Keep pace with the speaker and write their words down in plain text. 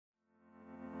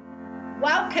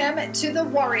Welcome to the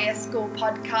Warrior School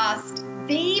podcast,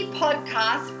 the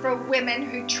podcast for women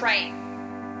who train.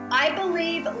 I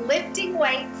believe lifting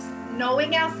weights,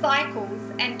 knowing our cycles,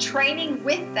 and training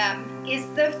with them is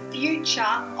the future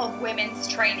of women's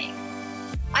training.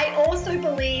 I also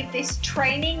believe this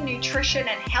training, nutrition,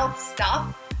 and health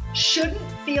stuff shouldn't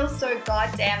feel so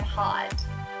goddamn hard,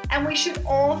 and we should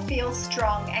all feel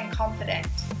strong and confident.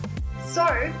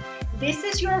 So, this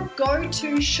is your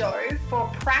go-to show for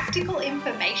practical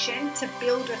information to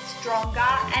build a stronger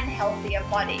and healthier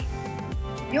body.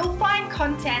 You'll find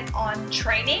content on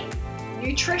training,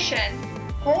 nutrition,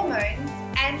 hormones,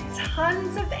 and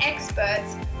tons of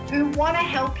experts who want to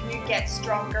help you get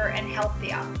stronger and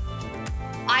healthier.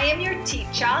 I am your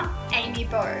teacher, Amy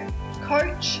Bowe,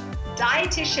 coach,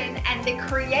 dietitian, and the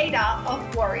creator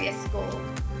of Warrior School.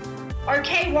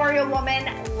 Okay, warrior woman,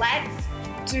 let's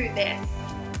do this.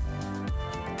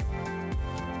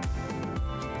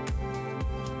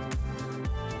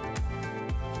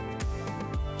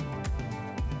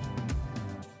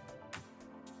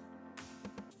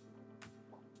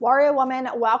 Warrior woman,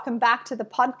 welcome back to the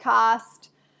podcast.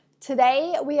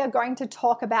 Today we are going to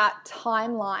talk about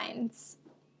timelines.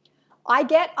 I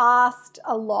get asked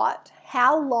a lot,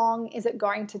 how long is it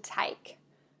going to take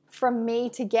from me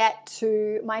to get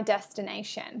to my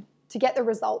destination, to get the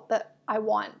result that I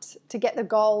want, to get the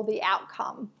goal, the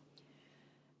outcome?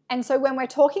 And so when we're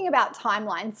talking about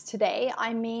timelines today,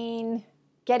 I mean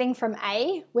getting from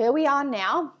A, where we are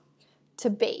now,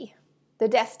 to B, the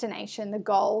destination, the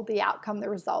goal, the outcome, the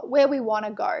result, where we want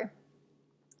to go.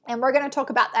 And we're going to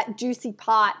talk about that juicy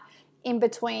part in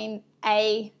between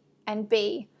A and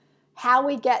B, how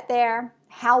we get there,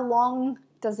 how long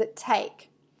does it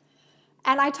take?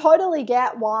 And I totally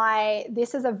get why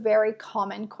this is a very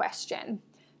common question,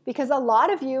 because a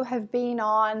lot of you have been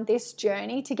on this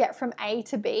journey to get from A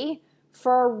to B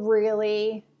for a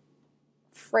really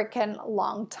freaking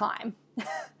long time.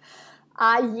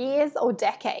 Years or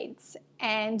decades,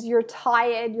 and you're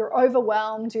tired, you're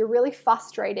overwhelmed, you're really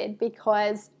frustrated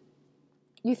because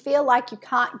you feel like you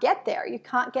can't get there, you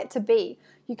can't get to B,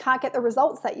 you can't get the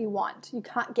results that you want, you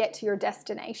can't get to your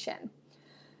destination.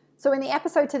 So in the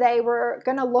episode today, we're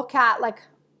going to look at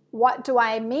what do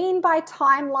I mean by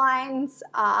timelines?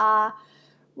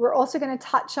 We're also going to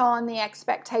touch on the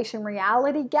expectation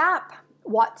reality gap,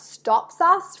 what stops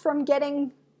us from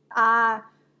getting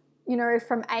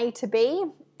from A to B.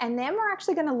 And then we're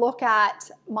actually going to look at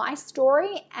my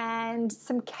story and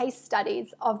some case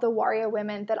studies of the warrior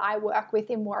women that I work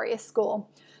with in Warrior School.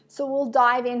 So we'll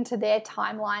dive into their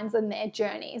timelines and their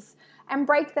journeys and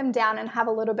break them down and have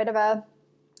a little bit of a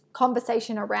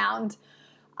conversation around,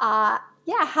 how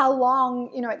long,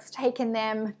 it's taken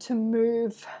them to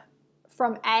move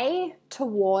from A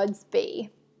towards B.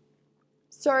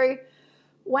 So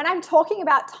when I'm talking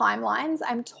about timelines,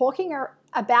 I'm talking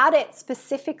about it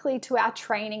specifically to our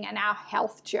training and our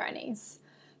health journeys.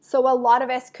 So a lot of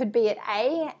us could be at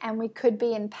A and we could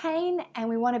be in pain and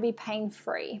we want to be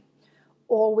pain-free.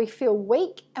 Or we feel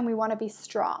weak and we want to be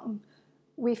strong.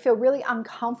 We feel really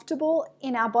uncomfortable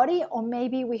in our body, or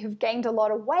maybe we have gained a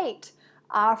lot of weight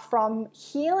from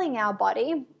healing our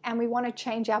body and we want to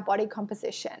change our body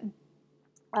composition.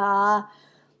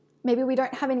 Maybe we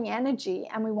don't have any energy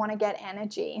and we want to get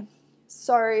energy.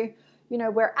 So,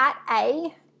 we're at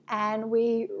A and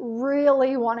we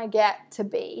really want to get to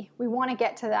B. We want to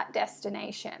get to that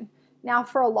destination. Now,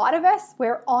 for a lot of us,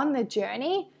 we're on the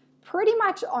journey pretty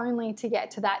much only to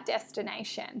get to that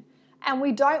destination. And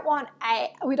we don't want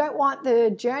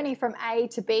the journey from A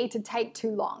to B to take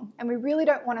too long. And we really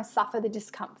don't want to suffer the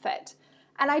discomfort.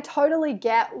 And I totally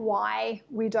get why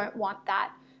we don't want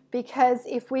that. Because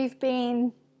if we've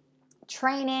been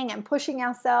training and pushing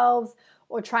ourselves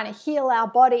or trying to heal our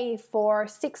body for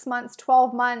 6 months,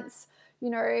 12 months,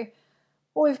 or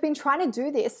we've been trying to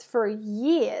do this for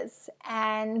years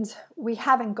and we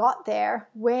haven't got there,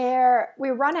 we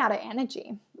run out of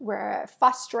energy. We're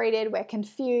frustrated, we're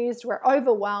confused, we're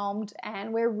overwhelmed,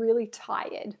 and we're really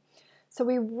tired. So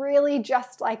we really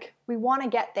just we want to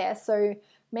get there. So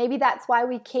maybe that's why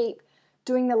we keep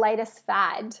doing the latest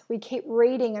fad. We keep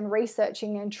reading and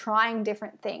researching and trying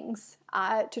different things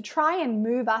to try and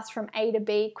move us from A to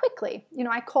B quickly.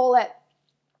 I call it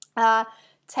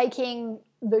taking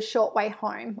the short way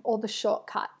home or the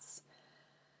shortcuts.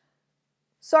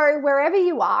 So wherever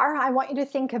you are, I want you to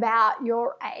think about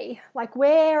your A.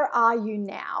 Where are you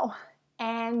now?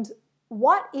 And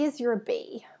what is your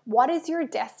B? What is your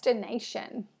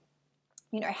destination?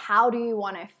 How do you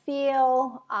want to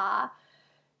feel?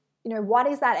 What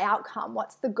is that outcome?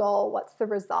 What's the goal? What's the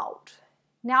result?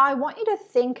 Now, I want you to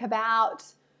think about,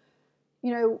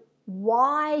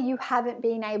 why you haven't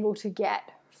been able to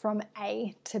get from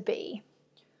A to B.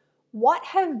 What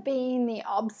have been the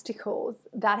obstacles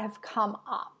that have come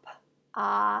up?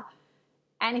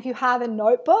 And if you have a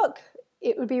notebook,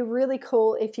 it would be really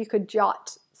cool if you could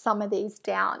jot some of these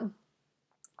down.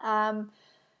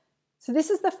 So this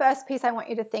is the first piece I want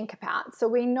you to think about. So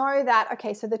we know that,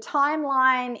 okay, so the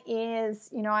timeline is,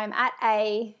 I'm at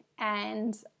A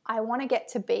and I want to get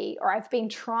to B, or I've been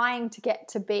trying to get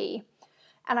to B,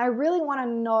 and I really want to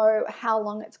know how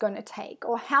long it's going to take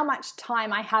or how much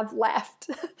time I have left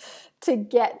to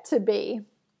get to B.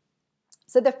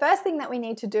 So the first thing that we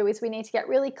need to do is we need to get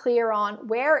really clear on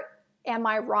where am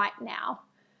I right now?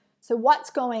 So what's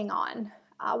going on?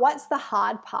 What's the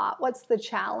hard part? What's the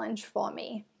challenge for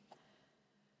me?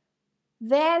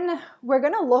 Then we're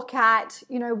going to look at,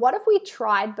 what have we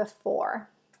tried before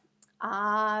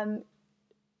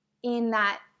in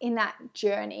that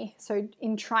journey? So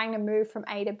in trying to move from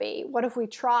A to B, what have we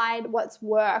tried? What's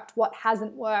worked? What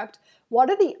hasn't worked? What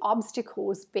are the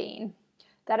obstacles been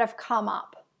that have come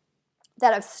up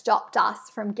that have stopped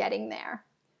us from getting there?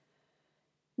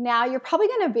 Now, you're probably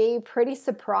going to be pretty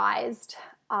surprised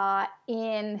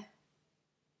in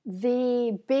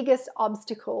the biggest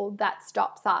obstacle that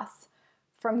stops us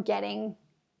from getting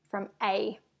from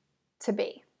A to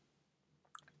B.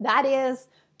 That is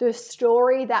the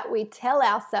story that we tell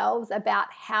ourselves about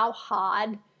how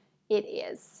hard it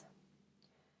is.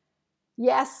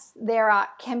 Yes, there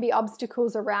can be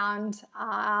obstacles around,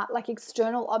 like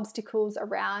external obstacles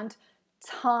around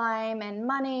time and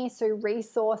money, so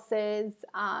resources,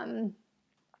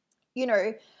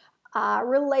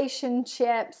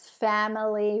 relationships,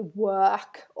 family,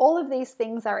 work. All of these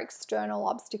things are external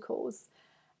obstacles.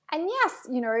 And yes,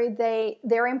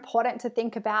 they're important to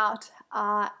think about,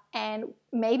 and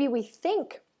maybe we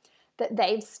think that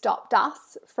they've stopped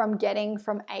us from getting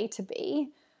from A to B.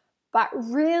 But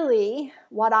really,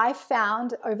 what I've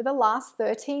found over the last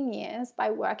 13 years by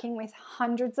working with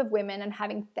hundreds of women and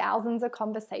having thousands of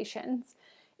conversations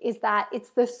is that it's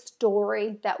the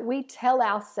story that we tell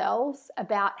ourselves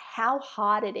about how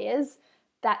hard it is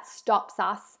that stops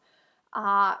us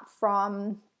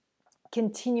from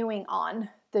continuing on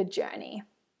the journey.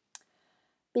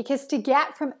 Because to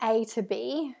get from A to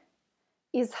B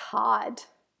is hard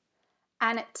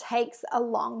and it takes a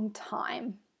long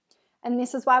time. And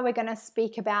this is why we're going to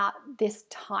speak about this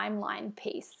timeline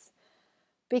piece.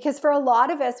 Because for a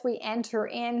lot of us, we enter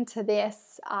into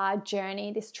this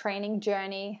journey, this training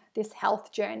journey, this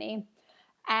health journey,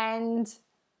 and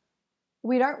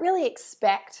we don't really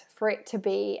expect for it to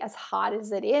be as hard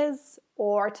as it is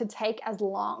or to take as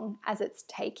long as it's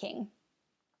taking.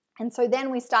 And so then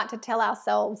we start to tell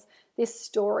ourselves this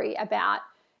story about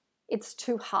it's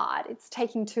too hard, it's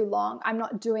taking too long, I'm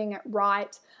not doing it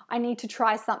right, I need to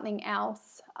try something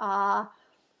else.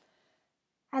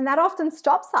 And that often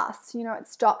stops us, it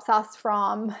stops us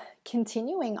from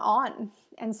continuing on.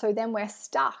 And so then we're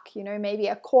stuck, maybe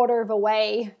a quarter of a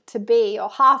way to B or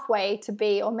halfway to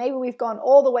B, or maybe we've gone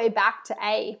all the way back to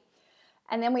A.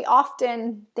 And then we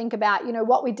often think about,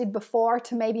 what we did before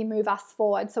to maybe move us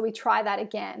forward. So we try that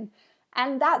again.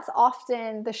 And that's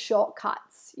often the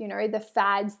shortcuts, the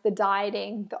fads, the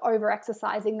dieting, the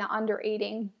over-exercising, the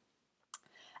under-eating.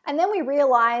 And then we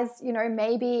realize,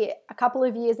 maybe a couple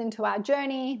of years into our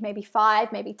journey, maybe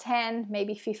 5, maybe 10,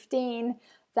 maybe 15,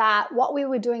 that what we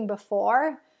were doing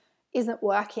before isn't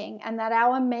working and that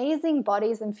our amazing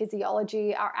bodies and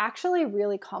physiology are actually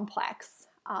really complex.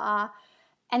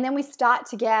 And then we start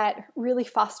to get really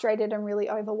frustrated and really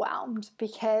overwhelmed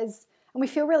and we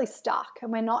feel really stuck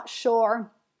and we're not sure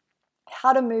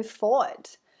how to move forward.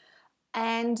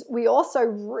 And we also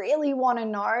really want to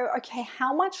know, okay,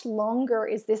 how much longer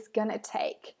is this going to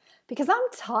take? Because I'm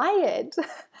tired.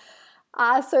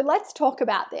 So let's talk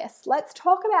about this. Let's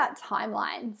talk about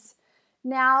timelines.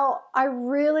 Now, I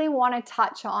really want to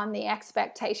touch on the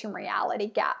expectation reality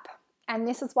gap. And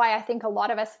this is why I think a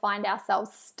lot of us find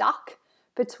ourselves stuck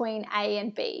between A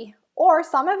and B, or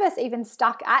some of us even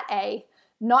stuck at A,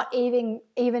 not even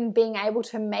being able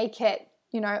to make it,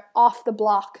 off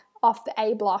the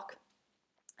A block.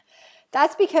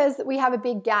 That's because we have a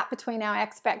big gap between our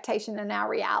expectation and our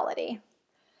reality.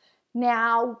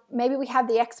 Now, maybe we have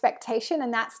the expectation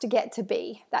and that's to get to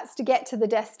B. That's to get to the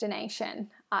destination,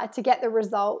 to get the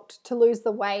result, to lose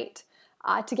the weight,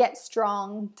 to get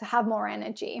strong, to have more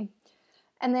energy.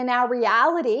 And then our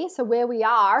reality, so where we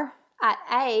are at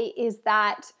A, is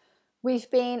that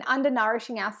we've been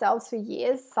undernourishing ourselves for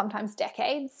years, sometimes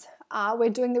decades. We're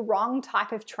doing the wrong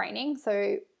type of training.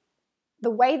 So the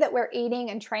way that we're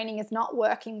eating and training is not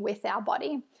working with our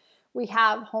body. We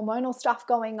have hormonal stuff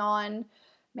going on.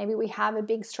 Maybe we have a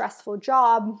big stressful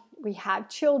job, we have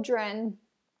children,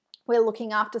 we're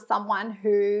looking after someone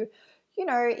who,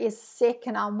 is sick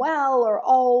and unwell or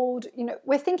old.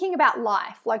 We're thinking about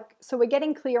life. So we're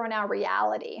getting clear on our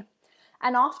reality.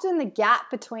 And often the gap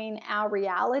between our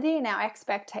reality and our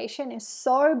expectation is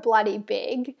so bloody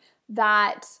big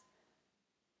that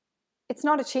it's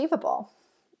not achievable,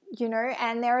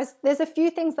 and there's a few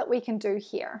things that we can do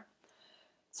here.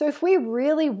 So if we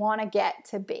really want to get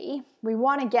to B, we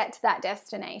want to get to that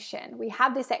destination, we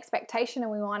have this expectation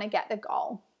and we want to get the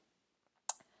goal.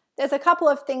 There's a couple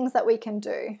of things that we can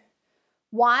do.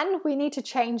 One, we need to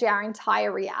change our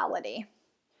entire reality.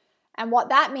 And what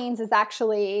that means is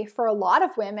actually, for a lot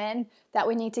of women, that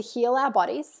we need to heal our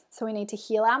bodies. So we need to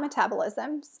heal our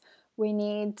metabolisms. We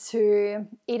need to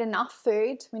eat enough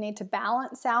food. We need to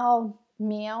balance our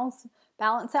meals,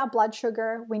 balance our blood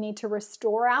sugar. We need to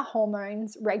restore our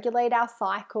hormones, regulate our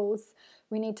cycles.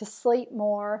 We need to sleep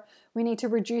more. We need to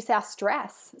reduce our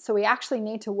stress. So we actually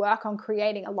need to work on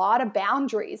creating a lot of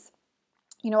boundaries,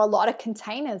 a lot of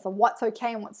containers of what's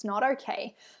okay and what's not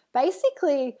okay.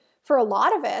 Basically, for a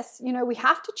lot of us, we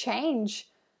have to change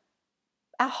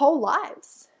our whole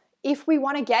lives if we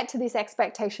want to get to this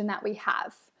expectation that we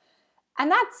have.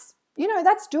 And that's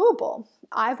doable.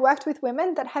 I've worked with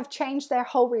women that have changed their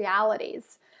whole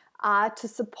realities to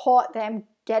support them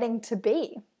getting to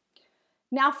B.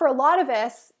 Now, for a lot of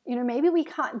us, maybe we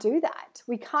can't do that.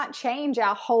 We can't change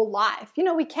our whole life.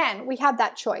 We can. We have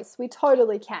that choice. We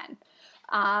totally can.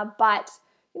 But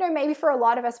maybe for a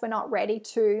lot of us, we're not ready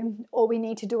to, or we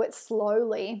need to do it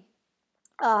slowly.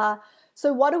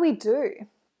 So what do?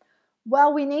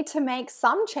 Well, we need to make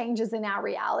some changes in our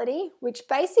reality, which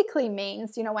basically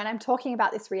means, when I'm talking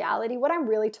about this reality, what I'm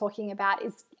really talking about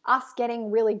is us getting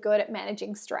really good at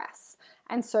managing stress.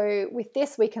 And so with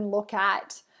this, we can look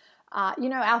at,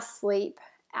 our sleep,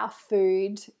 our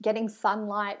food, getting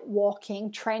sunlight,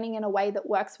 walking, training in a way that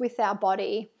works with our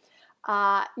body,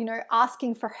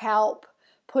 asking for help,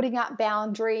 putting up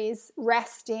boundaries,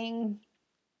 resting,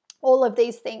 all of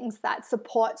these things that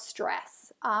support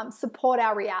stress, support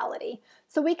our reality.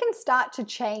 So we can start to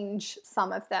change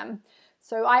some of them.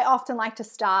 So I often like to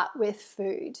start with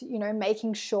food,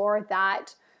 making sure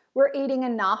that we're eating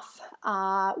enough,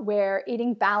 we're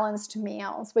eating balanced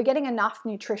meals, we're getting enough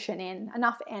nutrition in,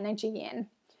 enough energy in.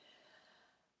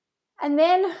 And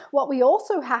then what we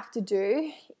also have to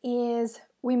do is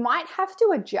we might have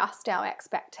to adjust our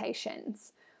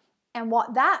expectations. And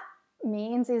what that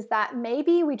means is that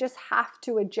maybe we just have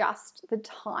to adjust the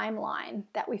timeline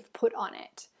that we've put on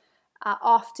it.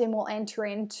 Often we'll enter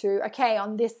into, okay,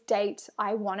 on this date,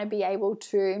 I want to be able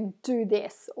to do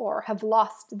this or have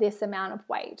lost this amount of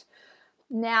weight.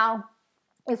 Now,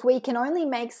 if we can only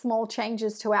make small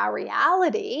changes to our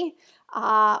reality,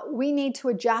 we need to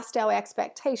adjust our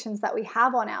expectations that we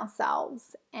have on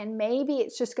ourselves. And maybe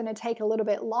it's just going to take a little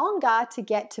bit longer to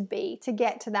get to B, to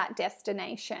get to that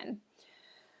destination.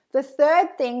 The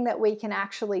third thing that we can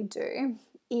actually do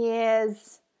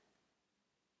is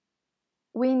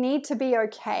we need to be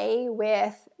okay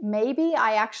with maybe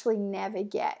I actually never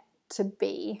get to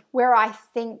B where I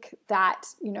think that,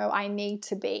 I need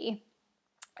to be.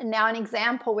 And now an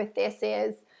example with this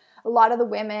is a lot of the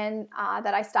women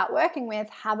that I start working with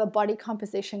have a body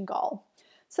composition goal.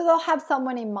 So they'll have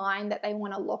someone in mind that they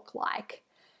want to look like.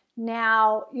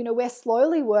 Now, we're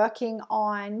slowly working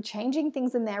on changing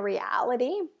things in their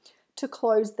reality to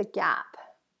close the gap.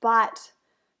 But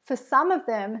for some of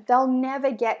them, they'll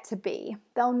never get to B.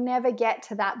 They'll never get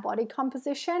to that body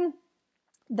composition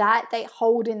that they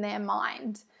hold in their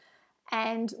mind.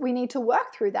 And we need to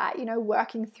work through that,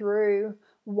 working through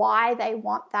why they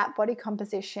want that body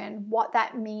composition, what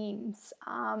that means.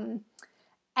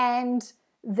 And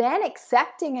then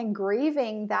accepting and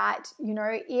grieving that,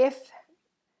 if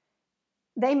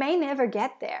they may never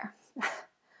get there.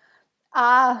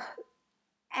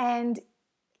 And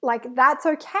that's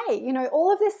okay.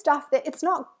 All of this stuff that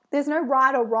there's no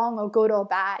right or wrong or good or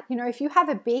bad. If you have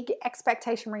a big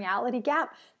expectation reality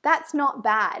gap, that's not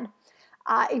bad.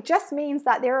 It just means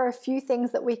that there are a few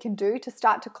things that we can do to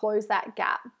start to close that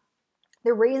gap.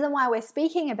 The reason why we're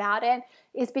speaking about it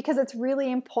is because it's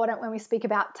really important when we speak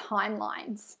about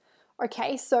timelines.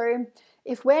 Okay, so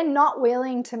if we're not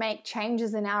willing to make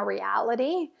changes in our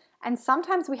reality, and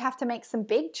sometimes we have to make some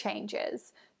big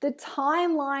changes, the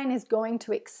timeline is going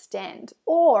to extend.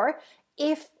 Or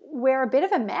if we're a bit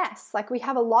of a mess, we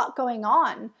have a lot going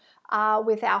on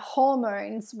with our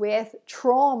hormones, with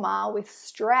trauma, with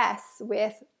stress,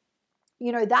 with,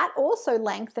 that also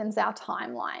lengthens our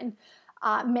timeline.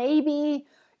 Maybe,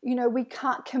 we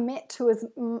can't commit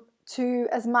to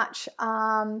as much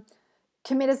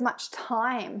commit as much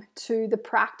time to the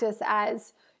practice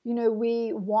as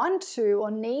we want to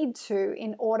or need to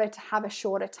in order to have a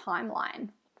shorter timeline.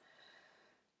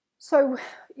 So,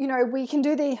 we can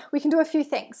do a few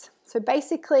things. So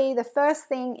basically, the first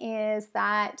thing is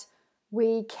that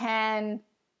we can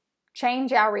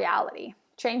change our reality,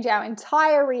 change our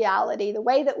entire reality, the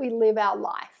way that we live our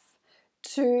life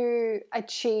to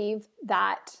achieve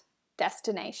that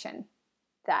destination,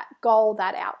 that goal,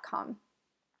 that outcome.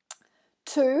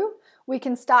 2, we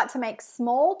can start to make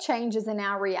small changes in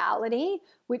our reality,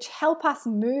 which help us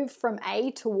move from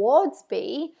A towards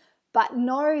B, but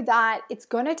know that it's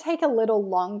going to take a little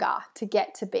longer to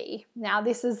get to B. Now,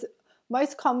 this is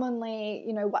most commonly,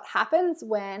 what happens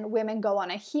when women go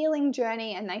on a healing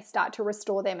journey and they start to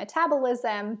restore their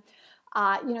metabolism.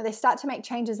 They start to make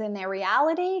changes in their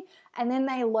reality, and then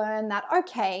they learn that,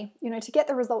 okay, to get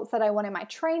the results that I want in my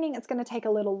training, it's going to take a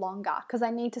little longer because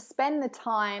I need to spend the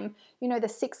time, the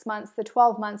 6 months, the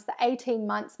 12 months, the 18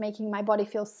 months making my body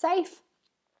feel safe.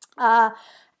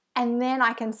 And then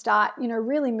I can start,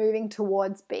 really moving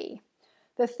towards B.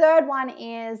 The third one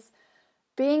is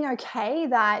being okay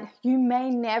that you may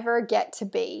never get to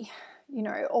B,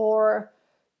 or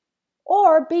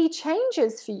B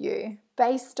changes for you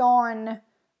based on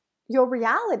your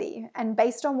reality and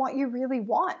based on what you really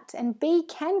want. And B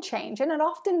can change, and it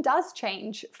often does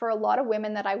change for a lot of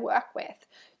women that I work with.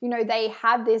 They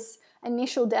have this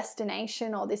initial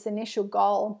destination or this initial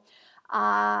goal,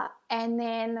 and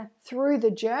then through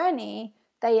the journey,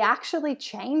 they actually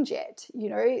change it.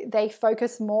 They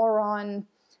focus more on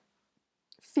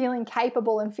feeling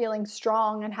capable and feeling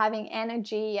strong and having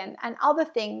energy and other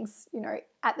things.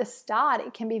 At the start,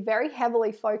 it can be very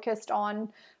heavily focused on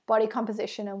body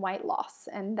composition and weight loss.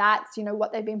 And that's,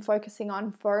 what they've been focusing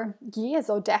on for years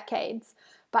or decades.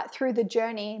 But through the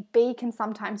journey, B can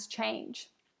sometimes change.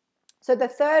 So the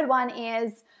third one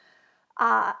is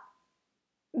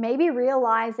maybe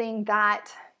realizing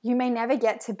that you may never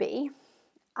get to B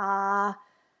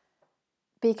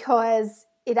because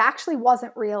it actually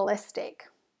wasn't realistic.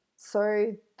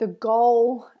 So the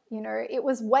goal, it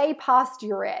was way past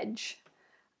your edge,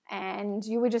 and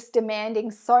you were just demanding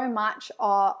so much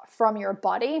from your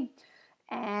body,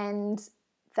 and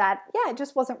that, it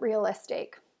just wasn't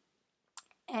realistic.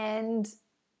 And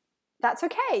that's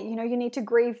okay. You need to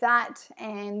grieve that,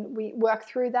 and we work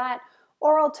through that.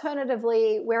 Or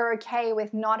alternatively, we're okay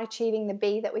with not achieving the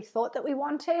B that we thought that we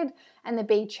wanted, and the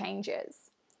B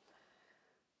changes.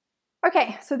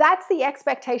 Okay, so that's the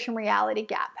expectation reality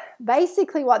gap.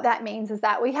 Basically what that means is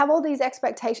that we have all these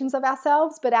expectations of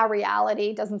ourselves, but our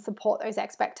reality doesn't support those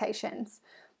expectations.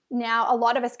 Now, a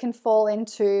lot of us can fall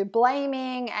into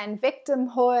blaming and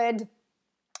victimhood,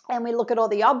 and we look at all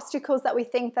the obstacles that we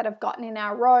think that have gotten in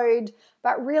our road,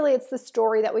 but really it's the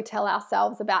story that we tell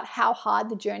ourselves about how hard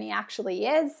the journey actually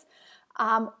is,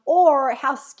 or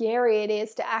how scary it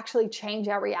is to actually change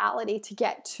our reality to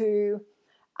get to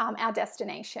our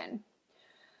destination.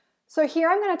 So here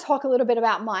I'm going to talk a little bit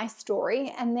about my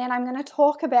story, and then I'm going to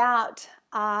talk about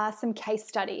some case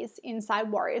studies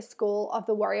inside Warrior School of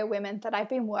the warrior women that I've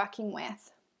been working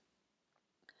with.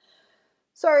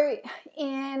 So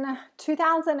in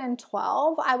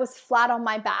 2012, I was flat on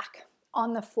my back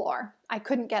on the floor. I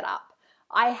couldn't get up.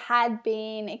 I had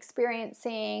been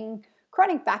experiencing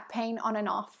chronic back pain on and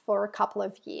off for a couple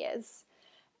of years.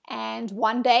 And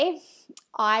one day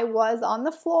I was on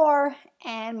the floor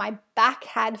and my back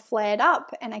had flared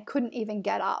up and I couldn't even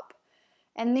get up.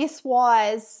 And this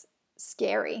was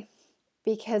scary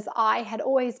because I had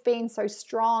always been so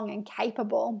strong and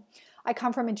capable. I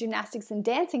come from a gymnastics and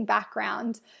dancing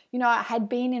background. I had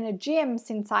been in a gym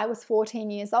since I was 14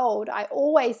 years old. I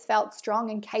always felt strong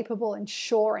and capable and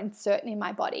sure and certain in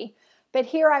my body. But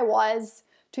here I was,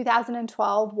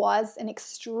 2012 was an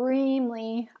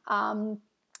extremely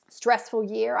stressful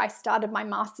year. I started my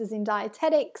master's in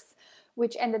dietetics,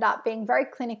 which ended up being very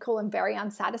clinical and very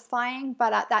unsatisfying.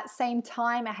 But at that same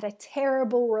time, I had a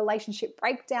terrible relationship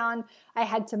breakdown. I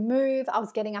had to move. I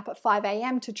was getting up at 5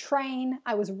 a.m. to train.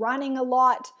 I was running a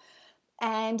lot.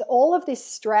 And all of this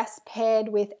stress paired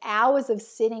with hours of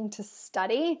sitting to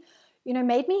study,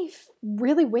 made me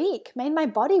really weak, made my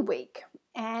body weak.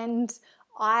 And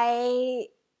I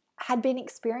had been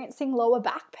experiencing lower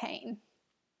back pain.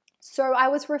 So I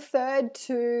was referred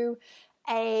to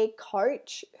a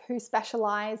coach who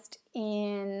specialized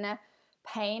in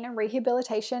pain and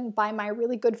rehabilitation by my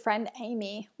really good friend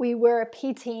Amy. We were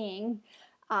PTing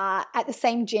at the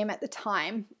same gym at the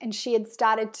time, and she had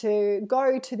started to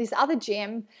go to this other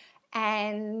gym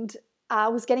and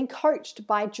was getting coached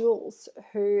by Jules,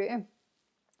 who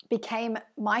became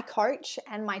my coach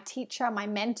and my teacher, my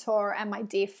mentor, and my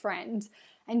dear friend.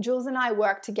 And Jules and I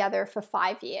worked together for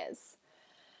 5 years.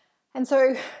 And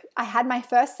so I had my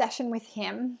first session with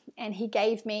him, and he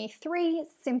gave me 3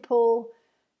 simple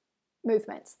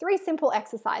movements, 3 simple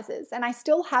exercises. And I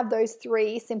still have those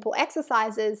 3 simple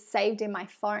exercises saved in my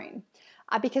phone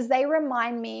because they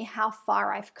remind me how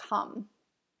far I've come.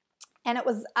 And it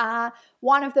was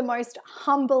one of the most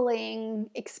humbling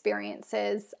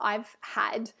experiences I've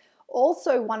had.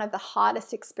 Also, one of the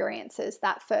hardest experiences,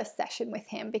 that first session with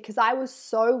him, because I was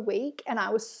so weak and I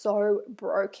was so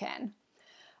broken.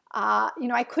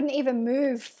 I couldn't even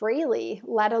move freely,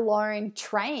 let alone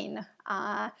train.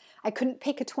 I couldn't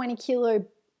pick a 20-kilo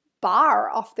bar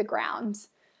off the ground.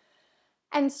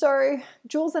 And so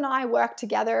Jules and I worked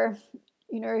together,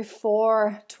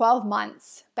 for 12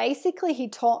 months. Basically, he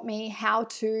taught me how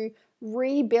to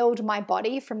rebuild my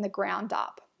body from the ground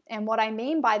up. And what I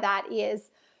mean by that is,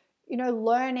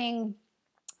 learning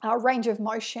range of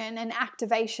motion and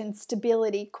activation,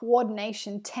 stability,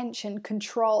 coordination, tension,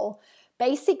 control,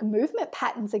 basic movement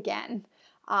patterns again.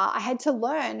 I had to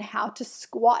learn how to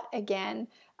squat again,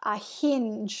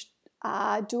 hinge,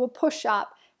 do a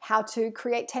push-up, how to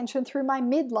create tension through my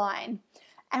midline.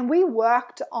 And we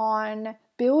worked on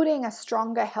building a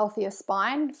stronger, healthier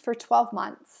spine for 12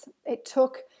 months. It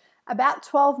took about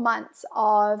 12 months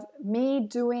of me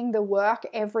doing the work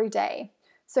every day.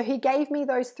 So he gave me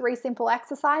those 3 simple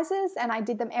exercises and I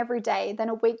did them every day. Then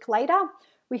a week later,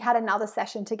 we had another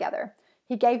session together.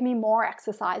 He gave me more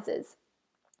exercises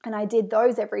and I did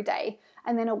those every day.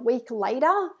 And then a week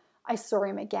later, I saw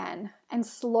him again. And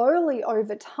slowly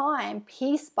over time,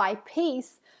 piece by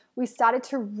piece, we started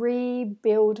to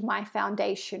rebuild my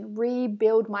foundation,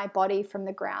 rebuild my body from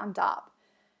the ground up.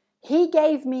 He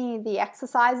gave me the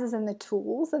exercises and the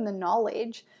tools and the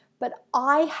knowledge, but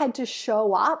I had to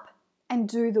show up and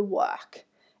do the work.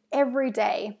 Every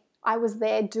day I was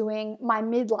there doing my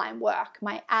midline work,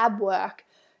 my ab work,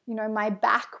 my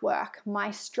back work,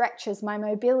 my stretches, my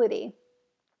mobility,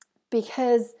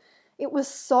 because it was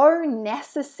so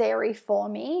necessary for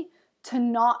me to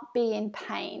not be in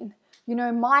pain.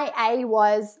 My A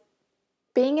was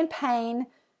being in pain,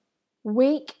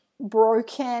 weak,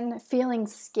 broken, feeling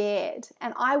scared.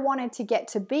 And I wanted to get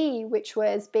to B, which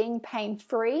was being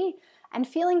pain-free and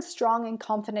feeling strong and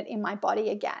confident in my body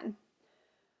again.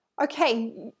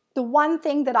 Okay, the one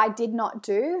thing that I did not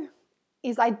do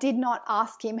is I did not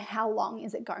ask him how long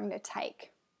is it going to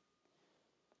take.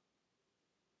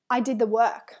 I did the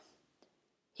work.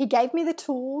 He gave me the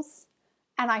tools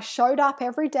and I showed up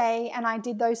every day and I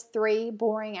did those 3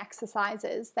 boring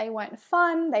exercises. They weren't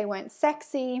fun, they weren't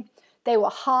sexy, they were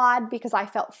hard because I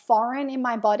felt foreign in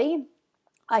my body.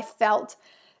 I felt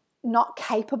not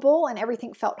capable and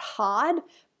everything felt hard,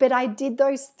 but I did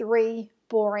those 3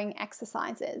 boring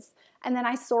exercises. And then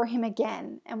I saw him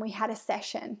again and we had a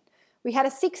session. We had a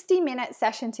 60-minute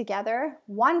session together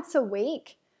once a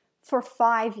week for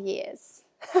 5 years.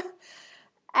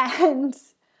 And,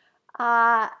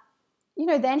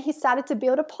 then he started to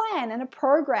build a plan and a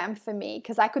program for me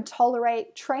because I could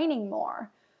tolerate training more.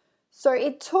 So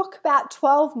it took about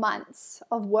 12 months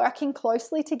of working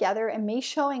closely together and me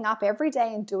showing up every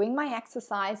day and doing my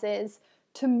exercises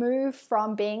to move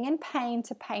from being in pain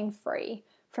to pain-free,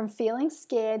 from feeling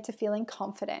scared to feeling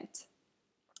confident,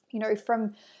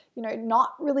 from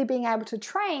not really being able to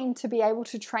train to be able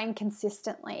to train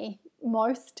consistently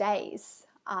most days.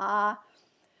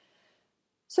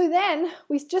 So then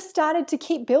we just started to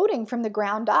keep building from the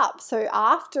ground up. So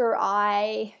after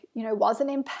I, wasn't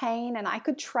in pain and I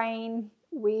could train,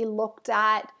 we looked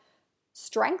at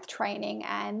strength training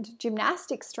and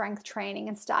gymnastic strength training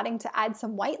and starting to add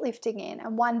some weightlifting in.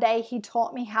 And one day he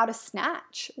taught me how to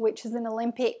snatch, which is an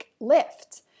Olympic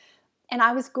lift. And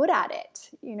I was good at it.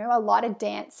 A lot of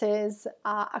dancers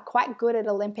are quite good at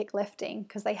Olympic lifting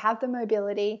because they have the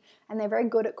mobility and they're very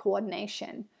good at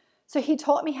coordination. So he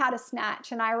taught me how to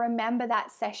snatch, and I remember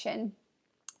that session.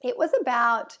 It was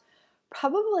about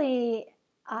probably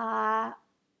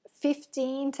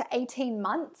 15 to 18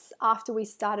 months after we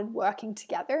started working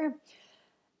together.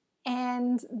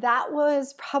 And that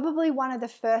was probably one of the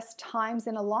first times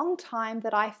in a long time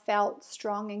that I felt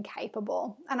strong and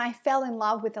capable. And I fell in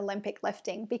love with Olympic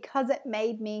lifting because it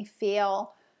made me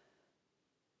feel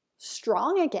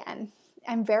strong again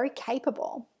and very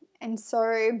capable. And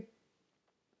so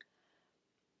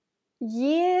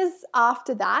years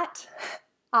after that,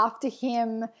 after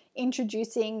him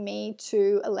introducing me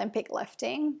to Olympic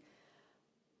lifting,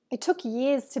 it took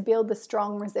years to build the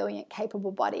strong, resilient,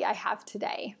 capable body I have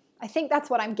today. I think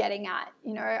that's what I'm getting at.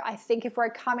 I think if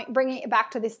we're bringing it back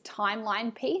to this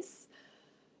timeline piece,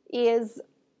 is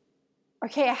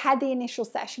okay, I had the initial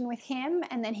session with him,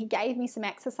 and then he gave me some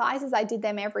exercises. I did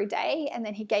them every day, and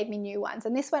then he gave me new ones.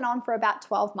 And this went on for about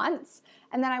 12 months,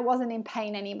 and then I wasn't in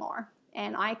pain anymore,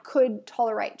 and I could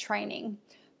tolerate training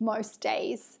most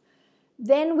days.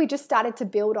 Then we just started to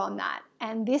build on that,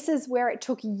 and this is where it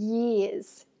took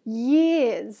years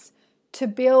to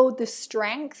build the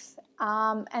strength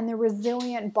and the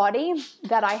resilient body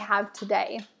that I have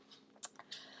today.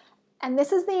 And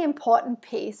this is the important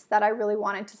piece that I really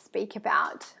wanted to speak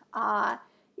about,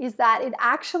 is that it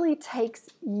actually takes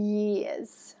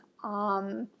years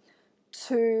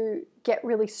to get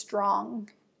really strong.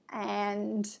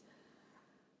 And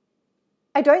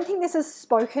I don't think this is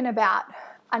spoken about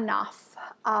enough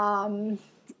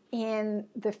in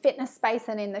the fitness space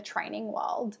and in the training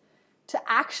world, to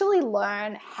actually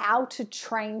learn how to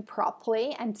train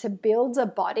properly and to build a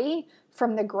body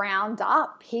from the ground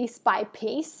up, piece by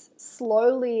piece,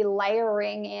 slowly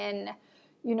layering in,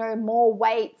 more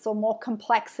weights or more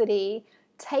complexity,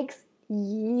 takes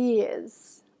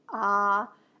years.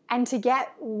 And to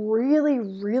get really,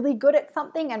 really good at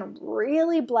something and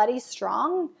really bloody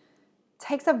strong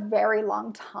takes a very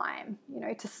long time.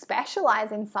 To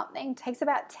specialize in something takes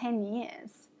about 10 years.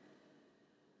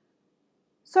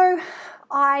 So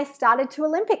I started to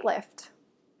Olympic lift,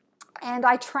 and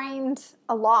I trained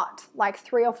a lot, like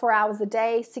 3 or 4 hours a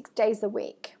day, 6 days a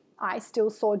week. I still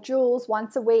saw Jules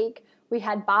once a week. We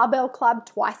had barbell club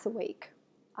twice a week,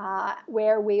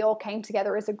 where we all came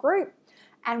together as a group,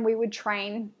 and we would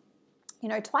train,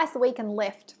 twice a week and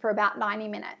lift for about 90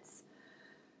 minutes.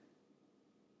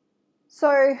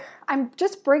 So I'm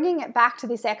just bringing it back to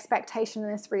this expectation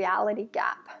and this reality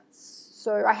gap.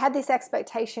 So I had this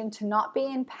expectation to not be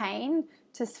in pain,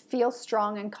 to feel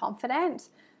strong and confident.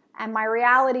 And my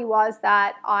reality was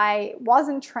that I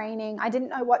wasn't training. I didn't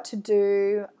know what to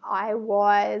do. I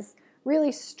was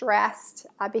really stressed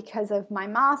because of my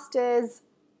master's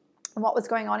and what was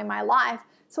going on in my life.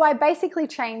 So I basically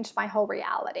changed my whole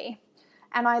reality.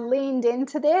 And I leaned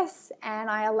into this, and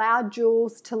I allowed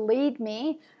Jules to lead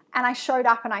me, and I showed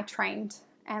up and I trained.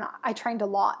 And I trained a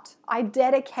lot. I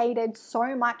dedicated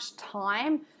so much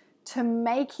time to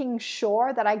making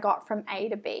sure that I got from A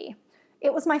to B.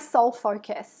 It was my sole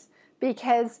focus,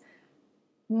 because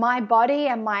my body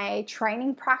and my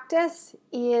training practice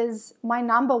is my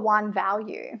number one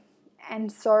value.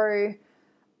 And so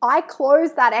I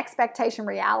closed that expectation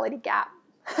reality gap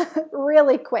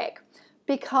really quick,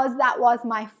 because that was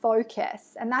my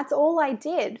focus. And that's all I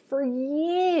did for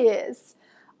years.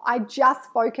 I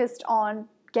just focused on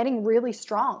getting really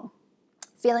strong,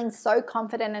 feeling so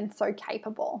confident and so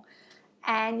capable.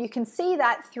 And you can see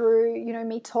that through,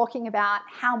 me talking about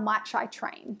how much I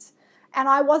trained. And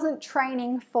I wasn't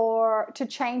training to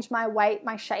change my weight,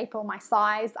 my shape, or my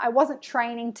size. I wasn't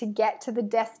training to get to the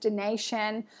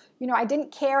destination. I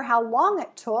didn't care how long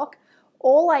it took.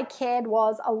 All I cared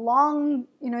was along,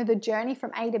 the journey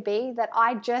from A to B, that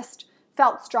I just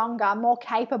felt stronger, more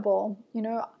capable.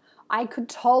 I could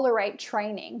tolerate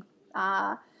training.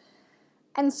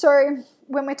 And so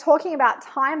when we're talking about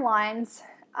timelines,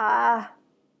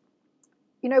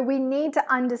 we need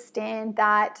to understand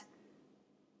that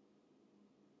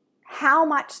how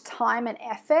much time and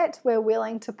effort we're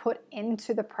willing to put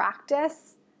into the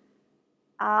practice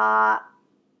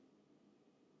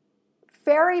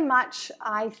very much,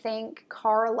 I think,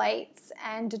 correlates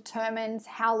and determines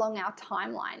how long our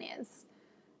timeline is.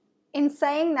 In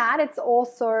saying that, it's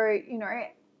also,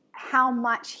 how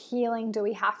much healing do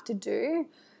we have to do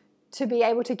to be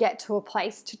able to get to a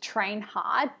place to train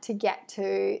hard, to get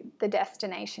to the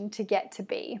destination, to get to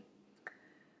B.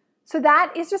 So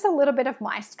that is just a little bit of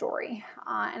my story.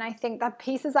 And I think the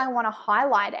pieces I want to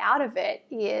highlight out of it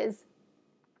is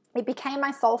it became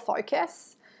my sole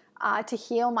focus to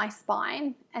heal my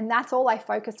spine. And that's all I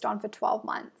focused on for 12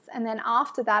 months. And then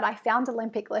after that, I found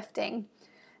Olympic lifting.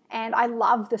 And I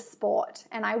love the sport,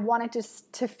 and I wanted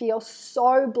to feel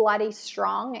so bloody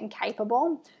strong and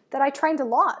capable that I trained a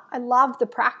lot. I loved the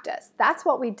practice. That's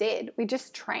what we did. We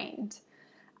just trained,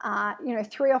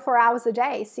 3 or 4 hours a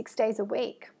day, 6 days a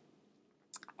week.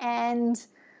 And,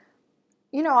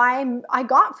 I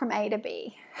got from A to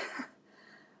B.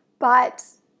 But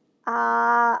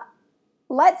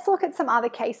let's look at some other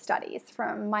case studies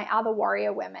from my other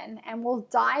warrior women, and we'll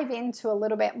dive into a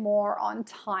little bit more on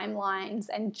timelines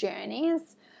and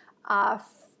journeys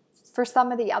for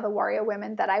some of the other warrior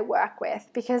women that I work with,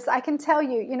 because I can tell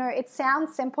you, it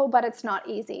sounds simple, but it's not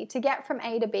easy. To get from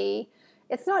A to B,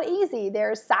 it's not easy.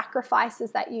 There's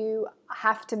sacrifices that you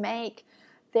have to make.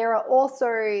 There are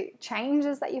also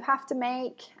changes that you have to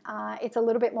make. It's a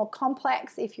little bit more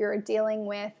complex if you're dealing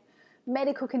with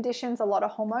medical conditions, a lot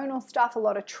of hormonal stuff, a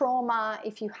lot of trauma,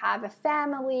 if you have a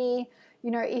family,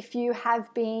 if you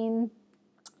have been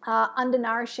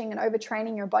undernourishing and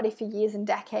overtraining your body for years and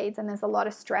decades, and there's a lot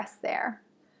of stress there.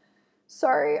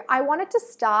 So I wanted to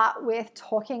start with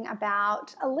talking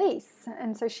about Elise,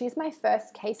 and so she's my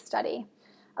first case study.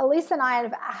 Elise and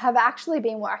I have actually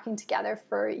been working together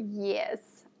for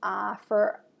years,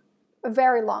 for a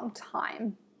very long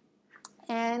time.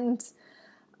 And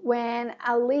when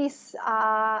Elise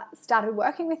started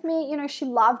working with me, she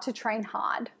loved to train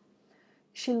hard.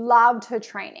 She loved her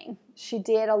training. She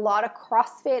did a lot of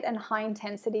CrossFit and high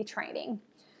intensity training.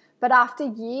 But after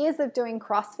years of doing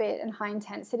CrossFit and high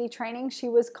intensity training, she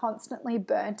was constantly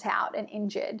burnt out and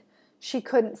injured. She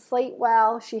couldn't sleep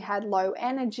well. She had low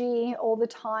energy all the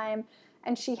time.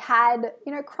 And she had,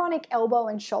 chronic elbow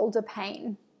and shoulder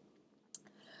pain.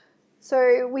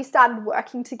 So we started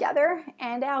working together,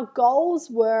 and our goals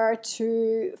were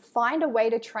to find a way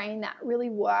to train that really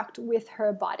worked with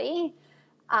her body,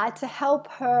 to help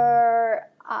her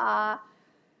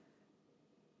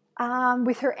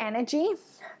with her energy.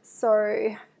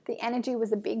 So the energy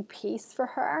was a big piece for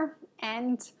her,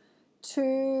 and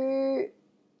to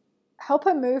help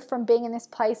her move from being in this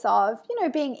place of,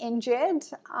 being injured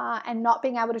and not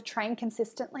being able to train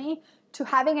consistently, to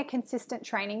having a consistent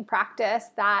training practice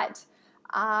that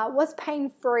was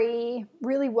pain-free,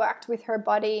 really worked with her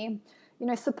body,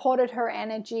 supported her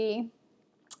energy.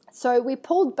 So we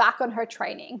pulled back on her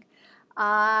training,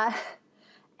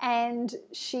 and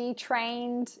she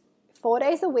trained 4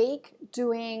 days a week,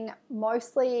 doing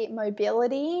mostly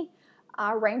mobility,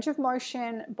 range of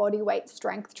motion, body weight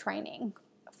strength training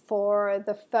for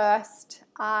the first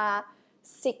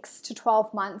 6 to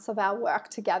 12 months of our work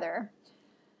together.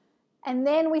 And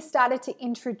then we started to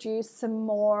introduce some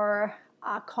more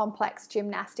complex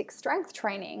gymnastic strength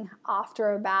training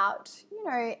after about,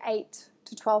 8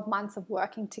 to 12 months of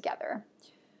working together.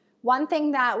 One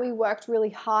thing that we worked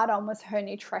really hard on was her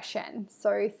nutrition.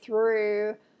 So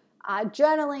through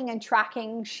journaling and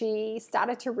tracking, she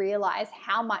started to realize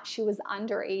how much she was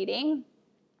under eating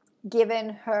given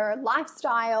her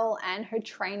lifestyle and her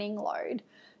training load.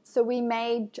 So we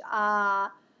made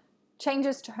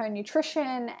changes to her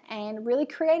nutrition and really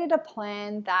created a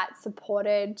plan that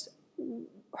supported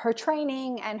her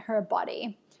training and her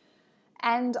body.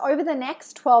 And over the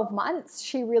next 12 months,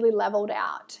 she really leveled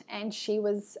out, and she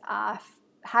was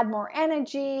had more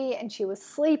energy, and she was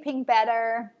sleeping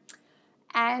better.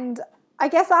 And I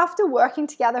guess after working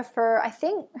together for, I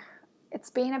think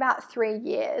it's been about 3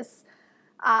 years,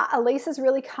 Elise has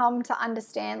really come to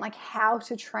understand how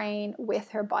to train with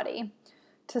her body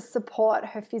to support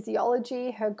her physiology,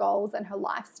 her goals, and her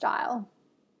lifestyle.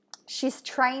 She's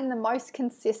trained the most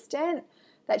consistent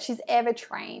that she's ever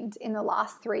trained in the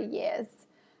last 3 years.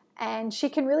 And she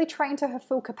can really train to her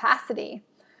full capacity,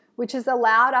 which has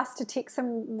allowed us to tick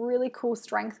some really cool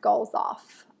strength goals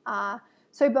off.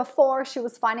 So before, she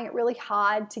was finding it really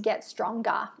hard to get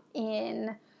stronger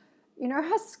in,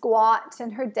 her squat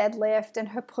and her deadlift and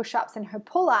her push-ups and her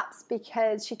pull-ups,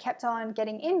 because she kept on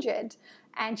getting injured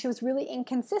and she was really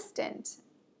inconsistent.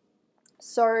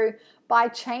 So by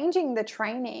changing the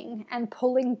training and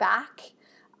pulling back,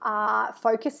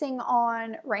 focusing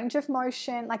on range of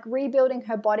motion, rebuilding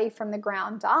her body from the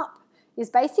ground up, is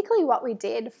basically what we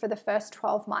did for the first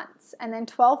 12 months. And then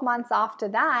 12 months after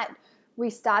that, we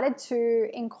started to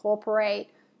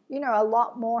incorporate, a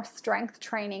lot more strength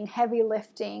training, heavy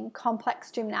lifting,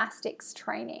 complex gymnastics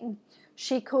training.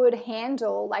 She could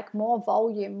handle more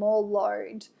volume, more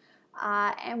load.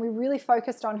 And we really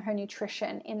focused on her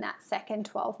nutrition in that second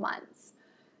 12 months.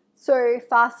 So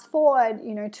fast forward,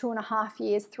 2.5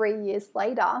 years, 3 years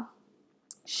later,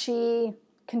 she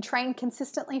can train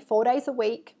consistently 4 days a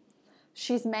week.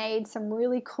 She's made some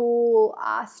really cool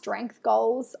strength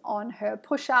goals on her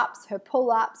push-ups, her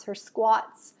pull-ups, her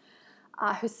squats,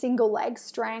 her single leg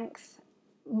strength.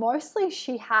 Mostly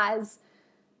she has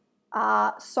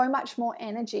so much more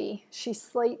energy. She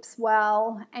sleeps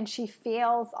well, and she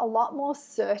feels a lot more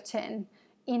certain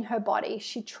in her body.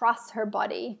 She trusts her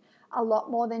body a lot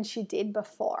more than she did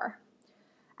before.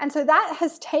 And so that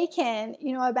has taken,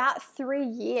 about 3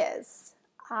 years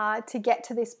to get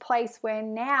to this place where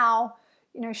now,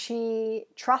 she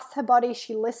trusts her body,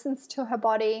 she listens to her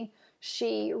body,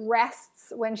 she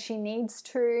rests when she needs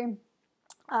to.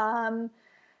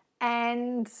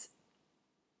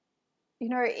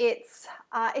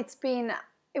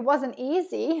 It wasn't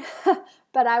easy,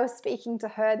 but I was speaking to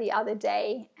her the other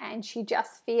day, and she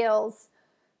just feels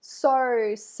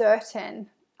so certain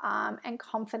and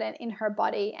confident in her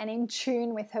body and in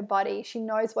tune with her body. She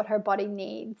knows what her body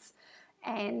needs.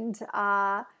 And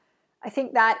I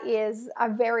think that is a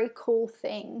very cool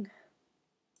thing.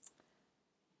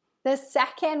 The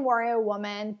second warrior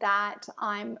woman that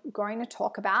I'm going to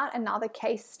talk about, another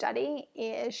case study,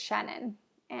 is Shannon.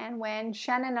 And when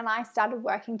Shannon and I started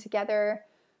working together,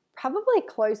 probably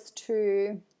close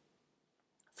to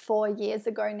 4 years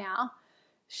ago now,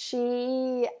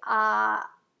 she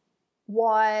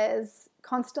was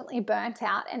constantly burnt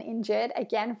out and injured,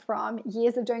 again from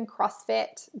years of doing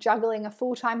CrossFit, juggling a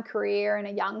full-time career and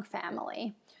a young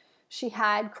family. She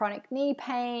had chronic knee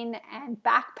pain and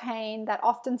back pain that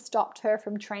often stopped her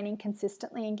from training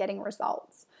consistently and getting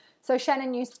results. So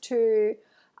Shannon used to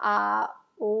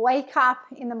wake up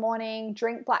in the morning,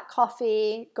 drink black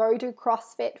coffee, go do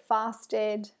CrossFit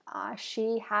fasted.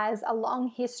 She has a long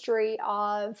history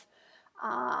of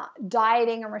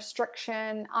dieting and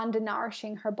restriction,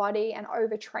 undernourishing her body, and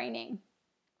overtraining.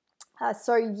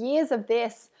 So years of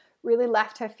this really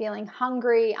left her feeling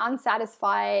hungry,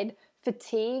 unsatisfied,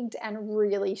 fatigued, and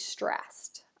really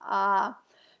stressed.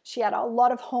 She had a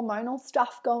lot of hormonal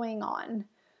stuff going on.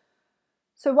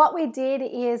 So what we did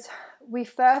is we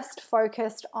first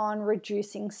focused on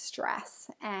reducing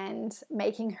stress and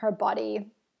making her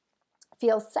body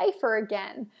feel safer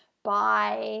again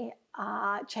by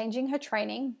changing her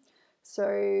training.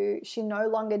 So she no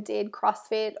longer did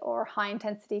CrossFit or high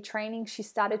intensity training. She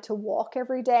started to walk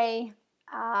every day.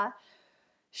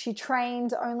 She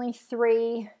trained only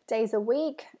 3 days a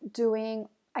week, doing,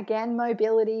 again,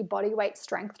 mobility, body weight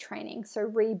strength training. So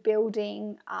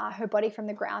rebuilding her body from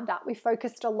the ground up. We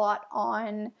focused a lot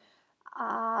on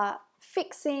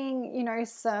fixing,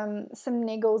 some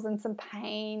niggles and some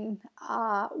pain,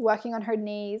 working on her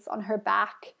knees, on her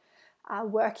back,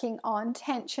 working on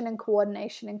tension and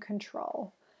coordination and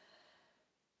control.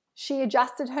 She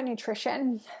adjusted her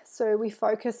nutrition, so we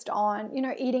focused on,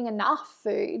 eating enough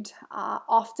food,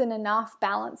 often enough,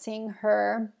 balancing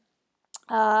her,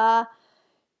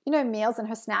 meals and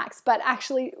her snacks. But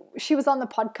actually, she was on the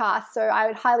podcast, so I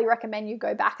would highly recommend you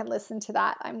go back and listen to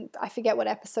that. I forget what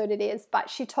episode it is, but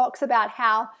she talks about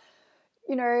how,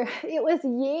 it was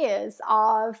years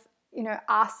of,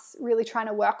 us really trying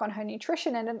to work on her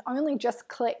nutrition, and it only just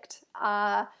clicked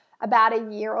about a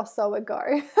year or so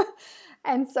ago.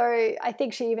 And so I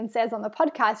think she even says on the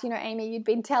podcast, Amy, you'd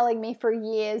been telling me for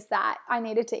years that I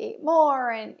needed to eat more,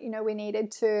 and, we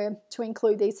needed to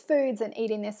include these foods and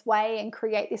eat in this way and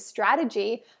create this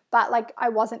strategy. But I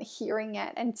wasn't hearing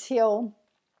it until,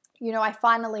 I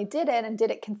finally did it and did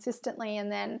it consistently.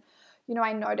 And then,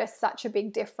 I noticed such a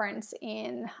big difference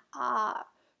in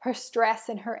her stress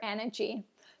and her energy.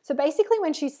 So basically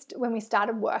when we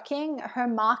started working, her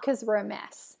markers were a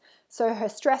mess. So her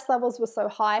stress levels were so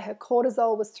high, her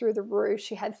cortisol was through the roof,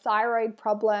 she had thyroid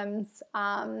problems,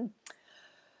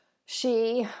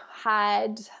 she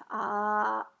had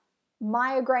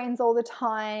migraines all the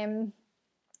time.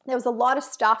 There was a lot of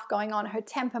stuff going on. Her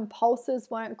temp and pulses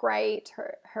weren't great,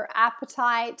 her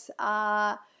appetite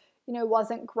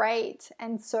wasn't great.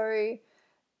 And so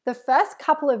the first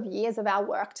couple of years of our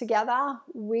work together,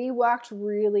 we worked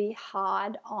really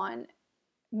hard on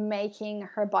making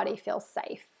her body feel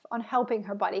safe, on helping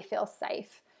her body feel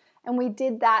safe. And we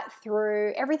did that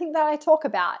through everything that I talk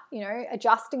about,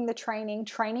 adjusting the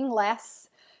training less,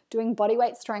 doing body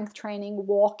weight strength training,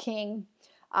 walking,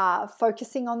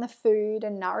 focusing on the food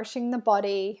and nourishing the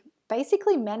body,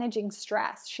 basically managing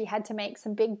stress. She had to make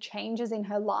some big changes in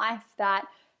her life that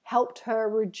helped her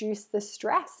reduce the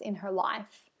stress in her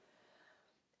life.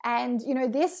 And,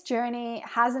 this journey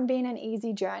hasn't been an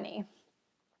easy journey.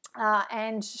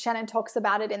 And Shannon talks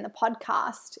about it in the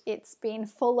podcast. It's been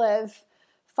full of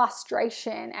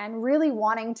frustration and really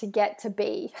wanting to get to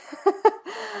be,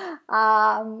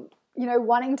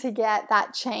 wanting to get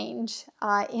that change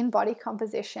in body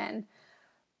composition.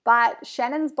 But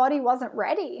Shannon's body wasn't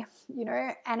ready,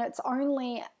 and it's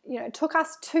only, it took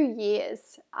us 2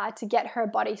 years to get her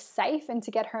body safe and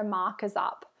to get her markers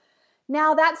up.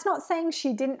 Now, that's not saying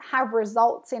she didn't have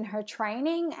results in her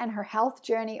training and her health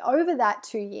journey over that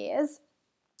 2 years.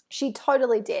 She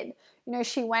totally did.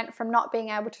 She went from not being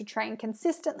able to train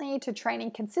consistently to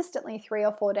training consistently 3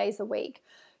 or 4 days a week.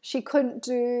 She couldn't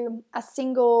do a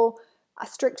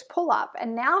strict pull-up,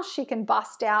 and now she can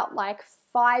bust out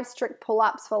 5 strict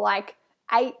pull-ups for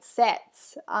 8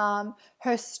 sets.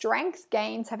 Her strength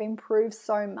gains have improved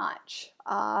so much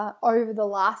over the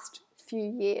last few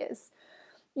years.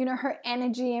 Her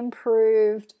energy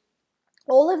improved.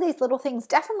 All of these little things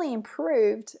definitely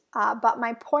improved, but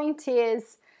my point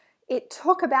is it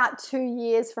took about 2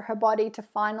 years for her body to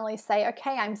finally say,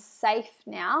 okay, I'm safe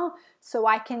now, so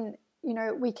I can,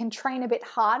 we can train a bit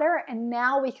harder, and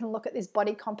now we can look at this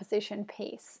body composition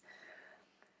piece.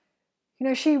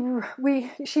 she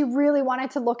really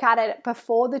wanted to look at it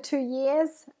before the 2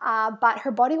 years, but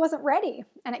her body wasn't ready,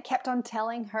 and it kept on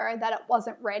telling her that it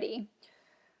wasn't ready.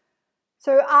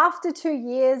 So after 2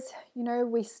 years,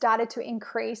 we started to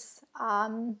increase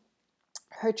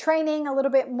her training a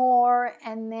little bit more,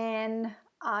 and then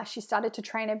she started to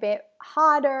train a bit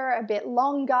harder, a bit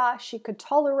longer. She could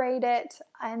tolerate it,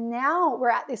 and now we're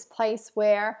at this place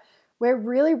where we're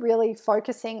really, really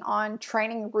focusing on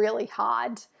training really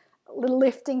hard,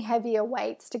 lifting heavier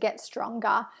weights to get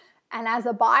stronger. And as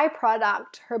a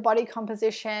byproduct, her body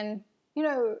composition,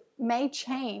 may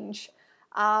change,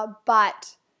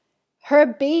 but her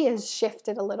B has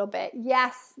shifted a little bit.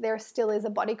 Yes, there still is a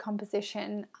body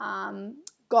composition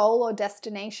goal or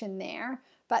destination there,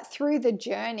 but through the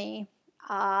journey,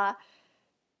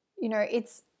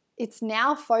 it's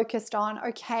now focused on,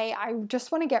 okay, I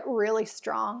just want to get really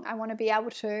strong. I want to be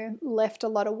able to lift a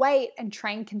lot of weight and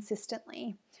train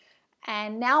consistently.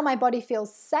 And now my body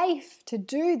feels safe to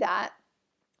do that.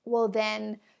 Well,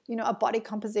 then, a body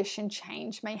composition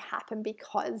change may happen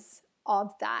because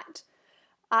of that.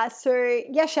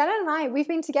 Shannon and I, we've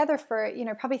been together for,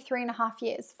 probably 3.5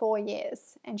 years, 4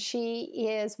 years. And she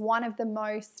is one of the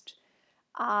most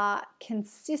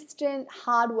consistent,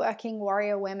 hardworking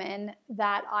warrior women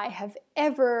that I have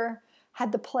ever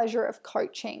had the pleasure of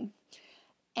coaching.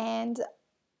 And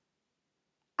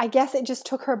I guess it just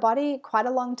took her body quite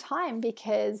a long time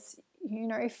because,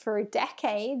 for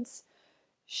decades,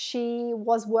 she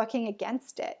was working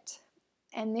against it.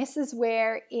 And this is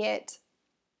where it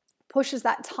pushes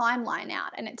that timeline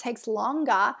out, and it takes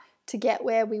longer to get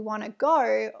where we want to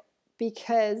go,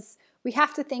 because we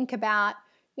have to think about,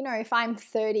 if I'm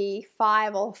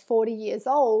 35 or 40 years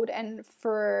old and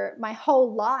for my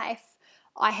whole life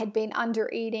I had been under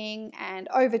eating and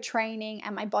overtraining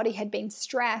and my body had been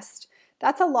stressed,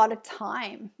 that's a lot of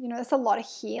time. That's a lot of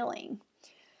healing.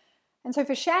 And so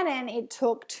for Shannon, it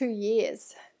took 2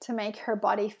 years to make her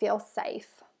body feel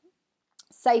safe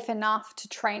enough to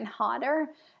train harder.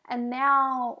 And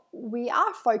now we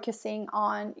are focusing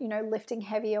on, lifting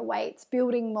heavier weights,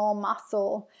 building more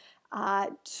muscle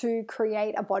to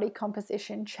create a body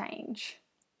composition change.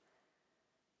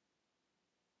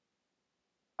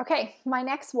 Okay, my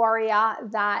next warrior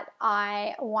that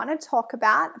I want to talk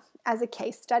about as a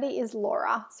case study is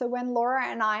Laura. So when Laura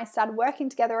and I started working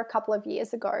together a couple of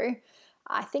years ago,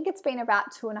 I think it's been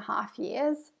about 2.5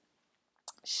 years,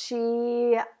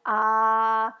 she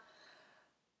had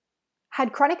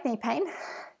chronic knee pain.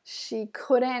 She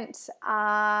couldn't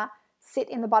sit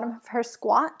in the bottom of her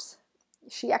squat.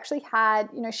 She actually had,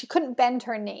 she couldn't bend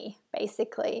her knee,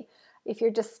 basically. If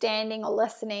you're just standing or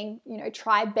listening,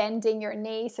 try bending your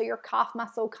knee so your calf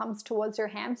muscle comes towards your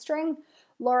hamstring.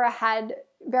 Laura had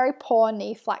very poor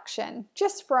knee flexion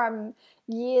just from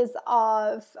years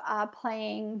of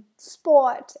playing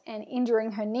sport and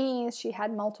injuring her knees. She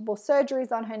had multiple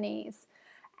surgeries on her knees.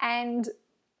 And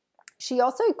she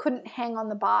also couldn't hang on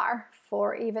the bar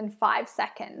for even 5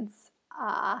 seconds.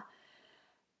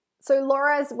 So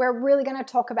we're really going to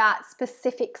talk about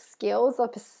specific skills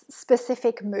or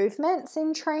specific movements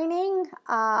in training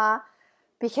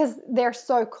because they're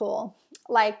so cool.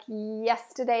 Like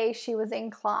yesterday, she was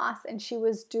in class and she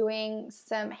was doing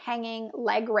some hanging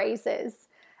leg raises.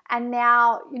 And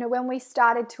now, when we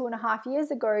started 2.5 years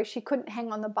ago, she couldn't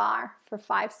hang on the bar for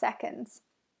 5 seconds.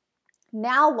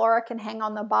 Now Laura can hang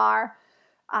on the bar,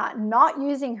 not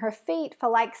using her feet, for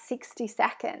like 60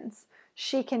 seconds.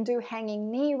 She can do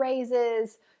hanging knee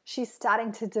raises. She's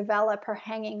starting to develop her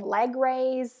hanging leg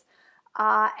raise.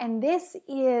 And this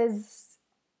is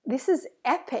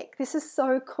epic. This is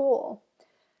so cool.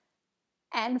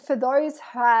 And for those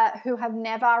who have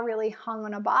never really hung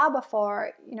on a bar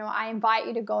before, I invite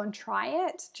you to go and try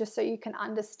it just so you can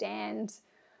understand,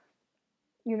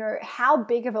 how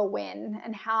big of a win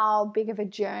and how big of a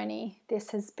journey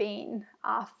this has been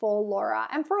for Laura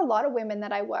and for a lot of women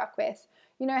that I work with.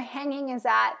 Hanging is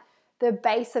at the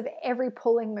base of every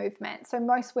pulling movement. So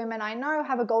most women I know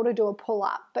have a goal to do a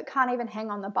pull-up but can't even hang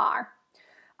on the bar.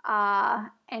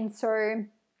 And so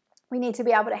we need to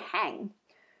be able to hang.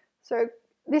 So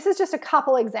this is just a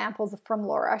couple examples from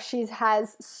Laura. She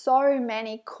has so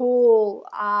many cool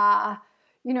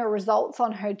results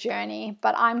on her journey,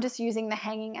 but I'm just using the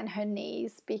hanging and her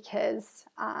knees because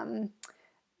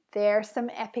there are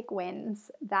some epic wins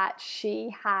that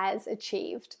she has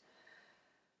achieved.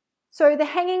 So the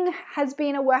hanging has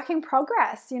been a work in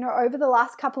progress, over the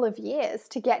last couple of years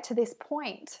to get to this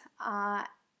point.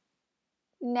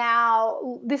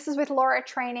 Now, this is with Laura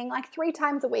training like 3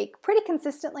 times a week, pretty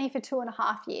consistently for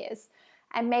 2.5 years.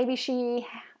 And maybe she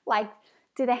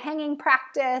did a hanging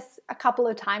practice a couple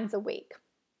of times a week.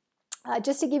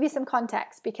 just to give you some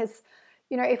context, because,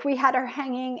 if we had her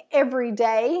hanging every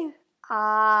day,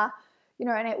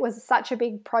 and it was such a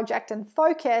big project and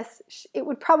focus, it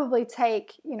would probably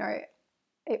take,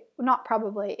 it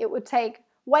would take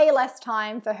way less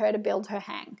time for her to build her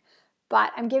hang.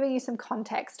 But I'm giving you some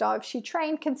context of she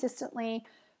trained consistently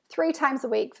 3 times a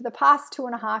week for the past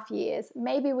 2.5 years.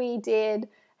 Maybe we did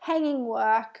hanging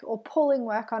work or pulling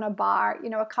work on a bar,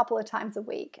 a couple of times a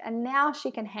week. And now she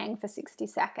can hang for 60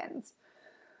 seconds.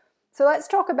 So let's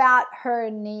talk about her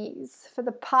knees. For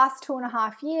the past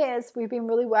 2.5 years, we've been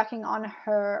really working on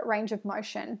her range of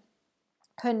motion,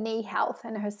 her knee health,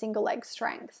 and her single leg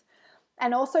strength,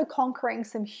 and also conquering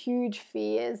some huge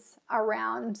fears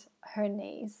around her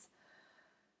knees.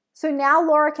 So now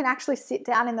Laura can actually sit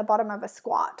down in the bottom of a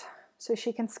squat. So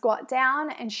she can squat down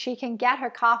and she can get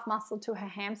her calf muscle to her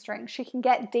hamstring. She can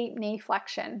get deep knee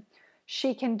flexion.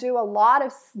 She can do a lot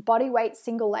of body weight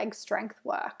single leg strength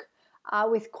work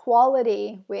with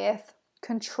quality, with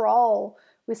control,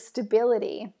 with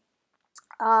stability.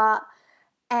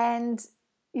 And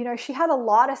she had a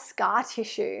lot of scar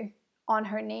tissue on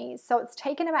her knees. So it's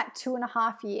taken about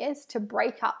 2.5 years to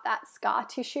break up that scar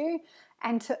tissue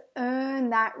and to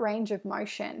earn that range of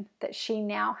motion that she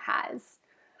now has.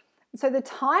 So the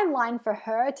timeline for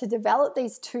her to develop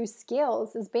these 2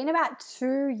 skills has been about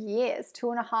 2 years,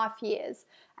 2.5 years.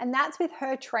 And that's with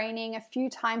her training a few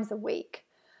times a week.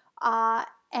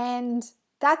 And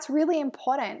that's really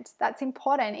important. That's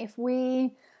important if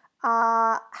we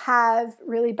have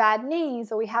really bad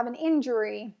knees, or we have an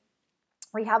injury,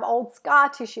 we have old scar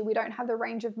tissue, we don't have the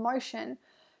range of motion.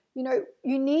 You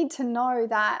need to know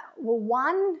that, well,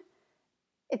 1,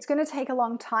 it's going to take a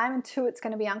long time, and 2, it's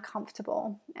going to be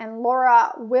uncomfortable. And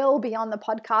Laura will be on the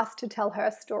podcast to tell her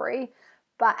story,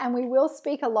 and we will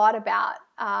speak a lot about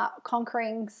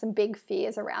conquering some big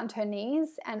fears around her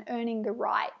knees and earning the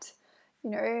right,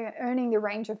 earning the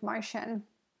range of motion.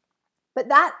 But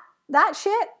that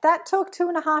took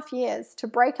 2.5 years to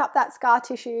break up that scar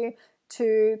tissue,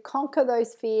 to conquer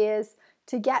those fears,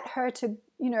 to get her to,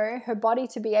 her body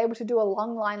to be able to do a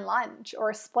long line lunge or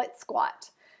a split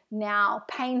squat, now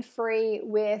pain-free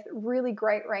with really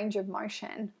great range of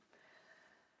motion.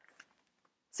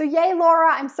 So yay,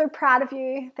 Laura, I'm so proud of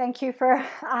you. Thank you for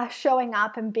showing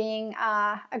up and being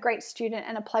a great student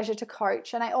and a pleasure to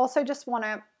coach. And I also just want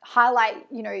to highlight,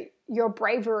 your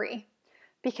bravery,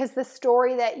 because the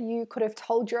story that you could have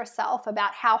told yourself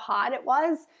about how hard it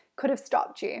was could have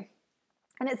stopped you.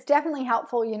 And it's definitely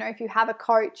helpful, if you have a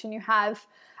coach and you have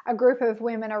a group of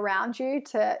women around you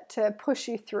to push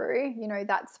you through.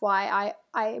 That's why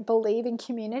I believe in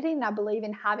community, and I believe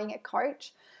in having a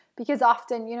coach, because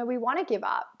often, we want to give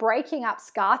up. Breaking up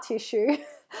scar tissue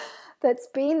that's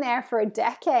been there for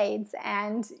decades,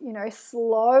 and,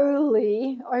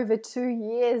 slowly over 2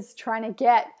 years trying to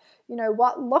get,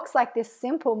 what looks like this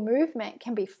simple movement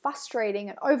can be frustrating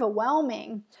and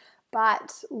overwhelming.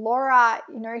 But Laura,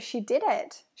 she did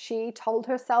it. She told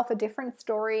herself a different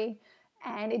story,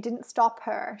 and it didn't stop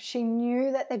her. She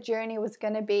knew that the journey was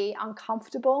going to be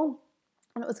uncomfortable,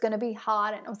 and it was going to be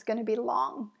hard, and it was going to be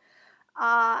long.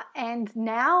 And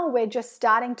now we're just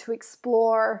starting to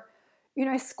explore,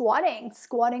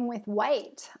 squatting with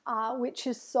weight, which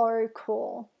is so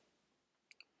cool.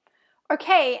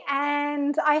 Okay,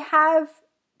 and I have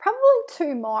probably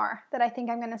 2 more that I think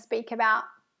I'm going to speak about.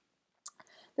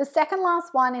 The second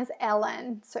last one is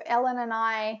Ellen. So Ellen and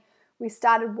I, we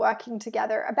started working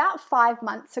together about 5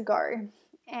 months ago.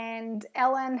 And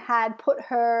Ellen had put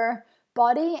her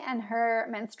body and her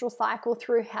menstrual cycle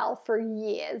through hell for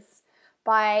years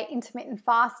by intermittent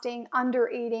fasting, under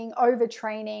eating,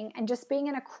 overtraining, and just being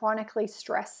in a chronically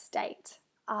stressed state.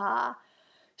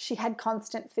 She had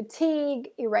constant fatigue,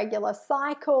 irregular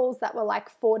cycles that were like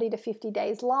 40 to 50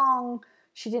 days long.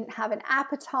 She didn't have an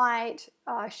appetite.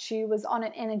 She was on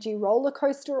an energy roller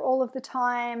coaster all of the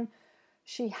time.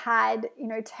 She had,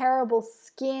 terrible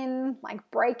skin, like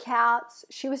breakouts.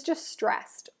 She was just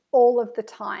stressed all of the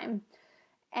time.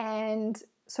 And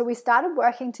so we started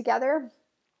working together,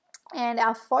 and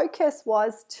our focus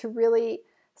was to really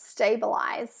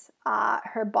stabilize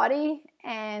her body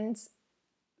and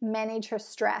manage her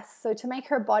stress. So to make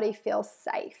her body feel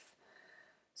safe.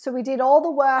 So we did all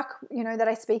the work, that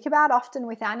I speak about often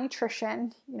with our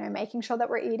nutrition, making sure that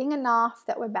we're eating enough,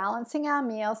 that we're balancing our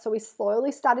meals. So we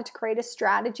slowly started to create a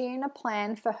strategy and a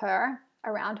plan for her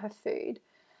around her food.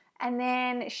 And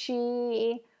then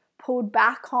she pulled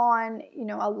back on,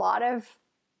 a lot of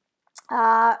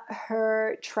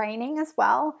her training as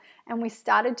well. And we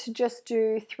started to just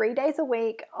do 3 days a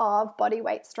week of body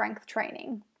weight strength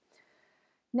training.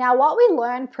 Now, what we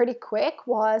learned pretty quick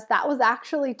was that was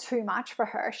actually too much for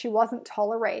her. She wasn't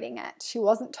tolerating it. She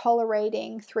wasn't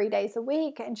tolerating 3 days a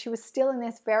week, and she was still in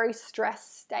this very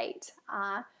stressed state.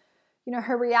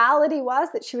 Her reality was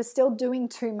that she was still doing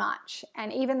too much.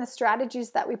 And even the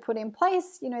strategies that we put in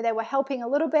place, they were helping a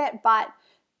little bit, but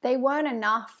they weren't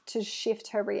enough to shift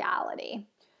her reality.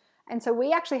 And so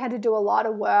we actually had to do a lot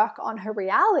of work on her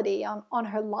reality, on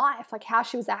her life, like how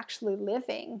she was actually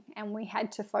living. And we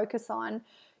had to focus on,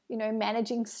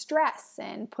 managing stress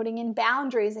and putting in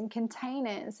boundaries and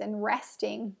containers and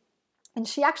resting. And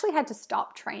she actually had to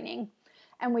stop training,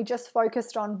 and we just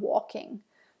focused on walking.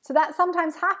 So that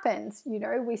sometimes happens,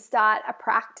 we start a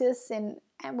practice and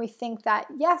we think that,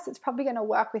 yes, it's probably going to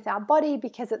work with our body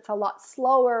because it's a lot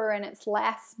slower and it's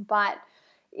less, but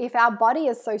if our body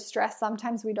is so stressed,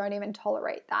 sometimes we don't even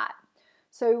tolerate that.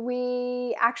 So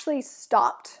we actually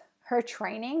stopped her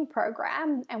training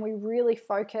program and we really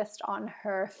focused on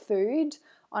her food,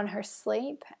 on her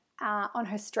sleep, on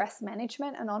her stress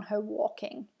management, and on her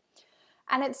walking.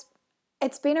 And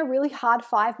it's been a really hard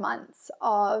 5 months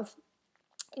of,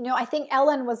 I think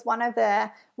Ellen was one of the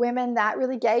women that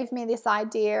really gave me this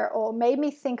idea or made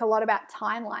me think a lot about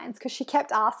timelines, because she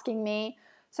kept asking me,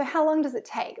 so how long does it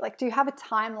take? Like, do you have a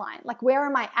timeline? Like, where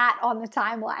am I at on the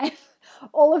timeline?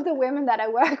 All of the women that I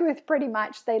work with, pretty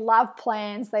much, they love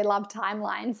plans, they love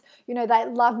timelines, they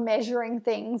love measuring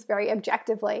things very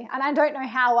objectively. And I don't know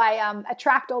how I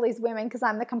attract all these women, because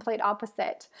I'm the complete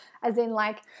opposite, as in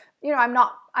like, I'm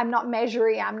not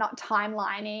measuring, I'm not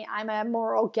timeliney, I'm a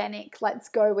more organic, let's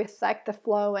go with like the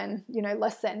flow and,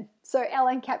 listen. So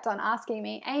Ellen kept on asking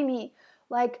me, Amy,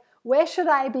 like, where should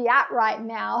I be at right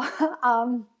now?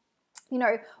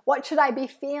 What should I be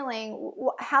feeling?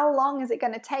 How long is it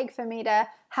going to take for me to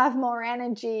have more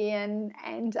energy and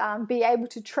be able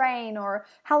to train? Or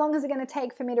how long is it going to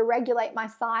take for me to regulate my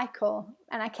cycle?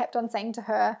 And I kept on saying to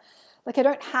her, like, I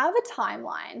don't have a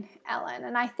timeline, Ellen.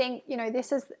 And I think,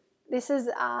 this is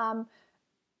I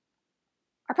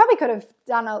probably could have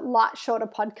done a lot shorter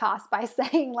podcast by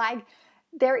saying, like,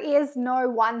 there is no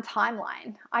one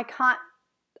timeline. I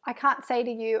can't say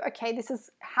to you, okay, this is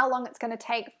how long it's going to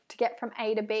take to get from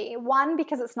A to B. One,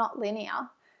 because it's not linear.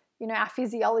 Our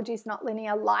physiology is not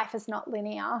linear, life is not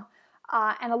linear,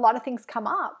 and a lot of things come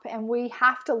up, and we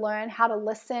have to learn how to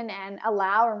listen and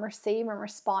allow and receive and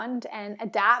respond and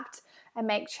adapt and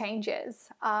make changes.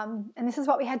 And this is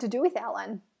what we had to do with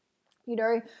Ellen.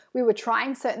 We were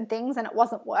trying certain things and it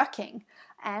wasn't working.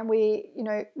 And we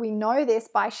know this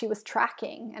by she was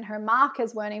tracking and her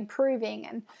markers weren't improving.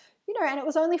 And it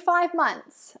was only 5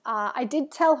 months. I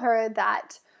did tell her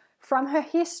that from her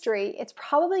history, it's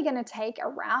probably going to take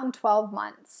around 12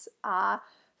 months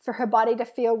for her body to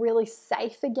feel really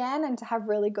safe again and to have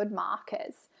really good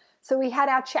markers. So we had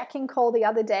our check-in call the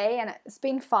other day, and it's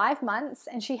been 5 months,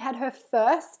 and she had her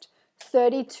first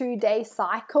 32-day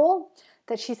cycle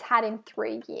that she's had in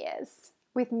 3 years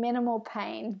with minimal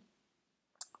pain,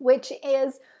 which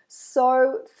is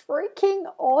so freaking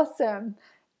awesome.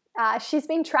 She's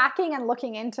been tracking and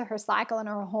looking into her cycle and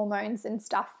her hormones and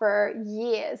stuff for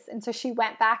years. And so she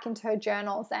went back into her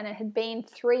journals, and it had been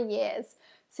 3 years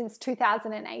since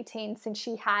 2018 since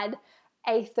she had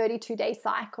a 32-day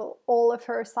cycle. All of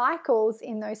her cycles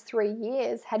in those 3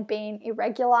 years had been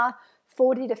irregular,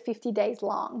 40 to 50 days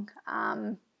long,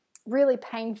 really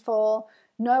painful,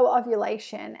 no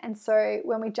ovulation. And so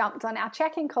when we jumped on our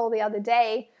check-in call the other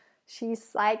day,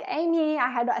 she's like, Amy,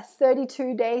 I had a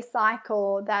 32-day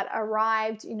cycle that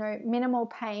arrived, minimal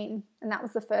pain. And that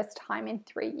was the first time in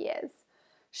 3 years.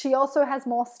 She also has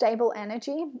more stable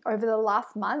energy over the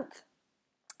last month.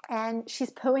 And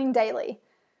she's pooing daily,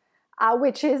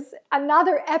 which is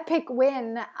another epic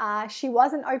win. She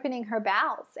wasn't opening her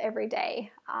bowels every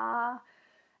day.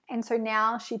 And so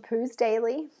now she poos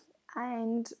daily,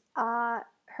 and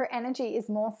her energy is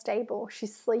more stable.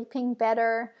 She's sleeping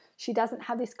better. She doesn't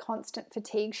have this constant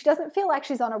fatigue. She doesn't feel like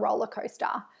she's on a roller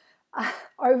coaster.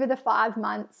 Over the 5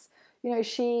 months,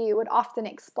 she would often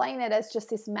explain it as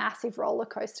just this massive roller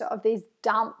coaster of these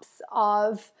dumps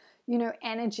of,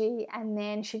 energy. And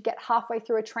then she'd get halfway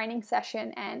through a training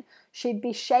session and she'd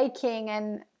be shaking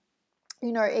and,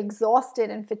 exhausted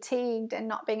and fatigued and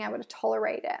not being able to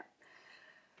tolerate it.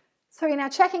 So in our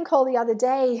check-in call the other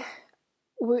day,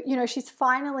 she's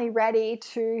finally ready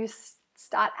to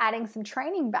start adding some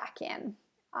training back in.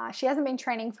 She hasn't been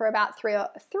training for about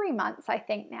 3 months, I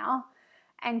think now.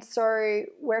 And so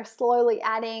we're slowly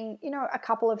adding, a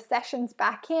couple of sessions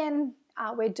back in.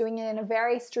 We're doing it in a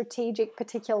very strategic,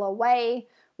 particular way.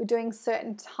 We're doing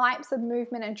certain types of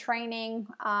movement and training.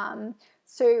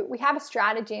 So we have a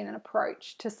strategy and an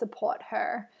approach to support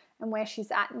her. and where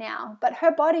she's at now. But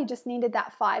her body just needed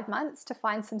that 5 months to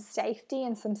find some safety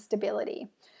and some stability.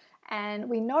 And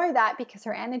we know that because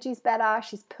her energy's better,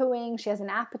 she's pooing, she has an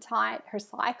appetite, her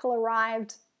cycle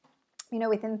arrived,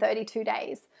 within 32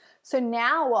 days. So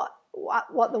now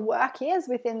what the work is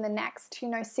within the next,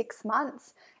 6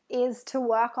 months is to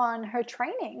work on her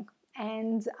training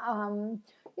and,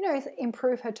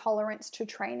 improve her tolerance to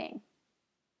training.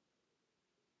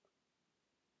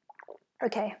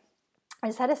 Okay, I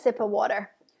just had a sip of water.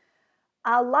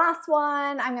 Last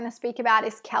one I'm going to speak about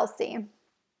is Kelsey.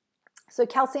 So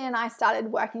Kelsey and I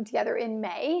started working together in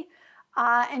May,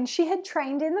 and she had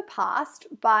trained in the past,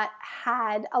 but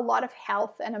had a lot of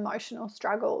health and emotional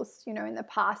struggles, in the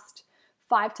past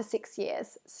 5 to 6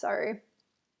 years. So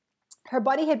her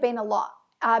body had been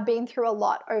through a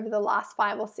lot over the last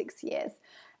 5 or 6 years,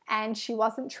 and she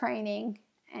wasn't training,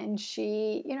 and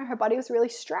she, her body was really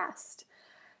stressed.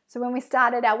 So when we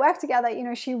started our work together,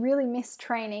 she really missed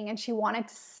training and she wanted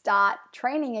to start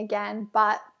training again,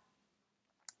 but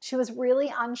she was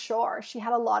really unsure. She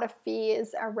had a lot of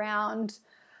fears around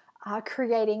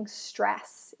creating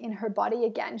stress in her body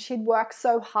again. She'd worked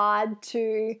so hard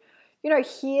to,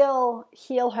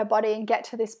 heal her body and get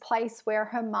to this place where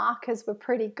her markers were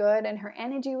pretty good and her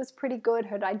energy was pretty good,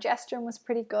 her digestion was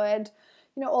pretty good.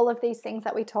 All of these things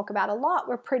that we talk about a lot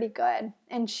were pretty good.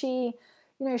 And she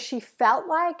felt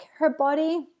like her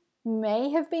body may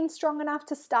have been strong enough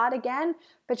to start again,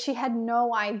 but she had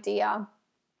no idea,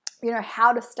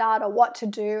 how to start or what to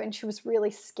do, and she was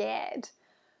really scared.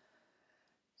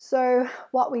 So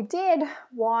what we did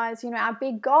was, our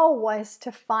big goal was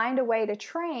to find a way to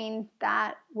train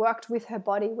that worked with her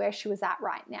body where she was at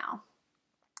right now.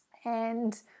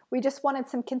 And we just wanted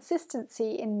some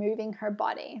consistency in moving her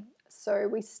body. So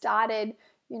we started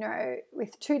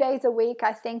with 2 days a week,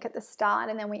 I think, at the start,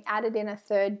 and then we added in a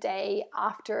third day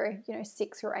after,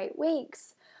 6 or 8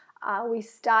 weeks. We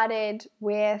started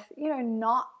with,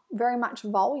 not very much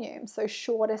volume, so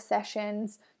shorter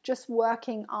sessions, just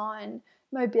working on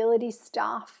mobility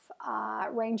stuff,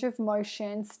 range of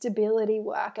motion, stability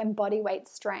work, and body weight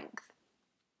strength.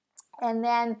 And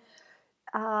then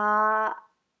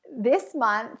this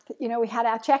month, we had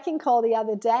our check-in call the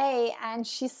other day, and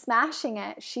she's smashing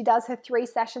it. She does her 3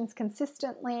 sessions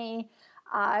consistently.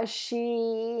 Her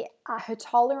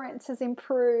tolerance has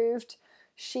improved.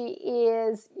 She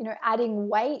is, adding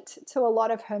weight to a lot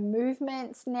of her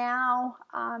movements now.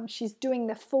 She's doing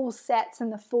the full sets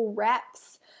and the full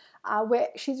reps, where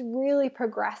she's really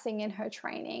progressing in her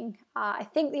training. I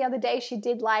think the other day she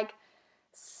did like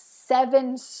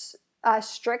 7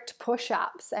 strict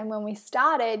push-ups, and when we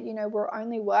started, we're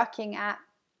only working at,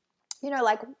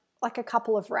 like a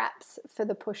couple of reps for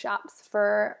the push-ups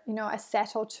for, a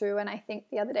set or 2, and I think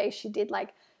the other day she did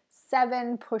like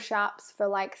 7 push-ups for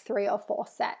like 3 or 4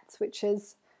 sets, which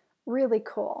is really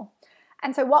cool.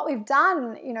 And so what we've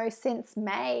done, since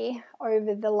May,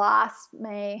 over the last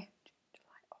May,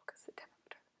 July, August, September,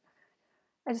 October,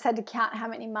 I just had to count how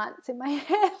many months in my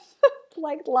head,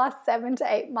 like the last 7 to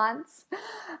 8 months,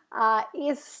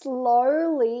 is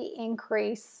slowly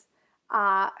increase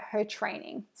her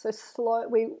training. So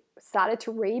we started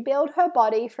to rebuild her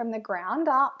body from the ground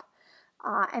up.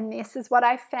 And this is what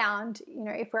I found,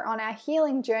 if we're on our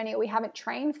healing journey, we haven't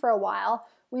trained for a while,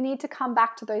 we need to come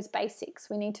back to those basics.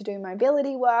 We need to do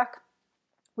mobility work,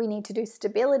 we need to do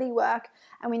stability work,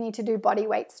 and we need to do body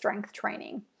weight strength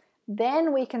training.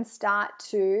 Then we can start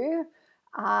to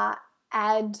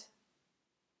add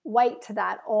weight to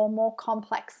that or more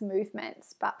complex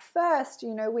movements. But first,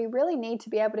 we really need to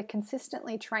be able to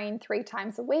consistently train 3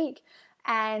 times a week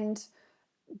and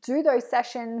do those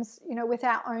sessions, with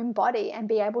our own body and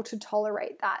be able to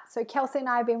tolerate that. So Kelsey and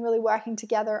I have been really working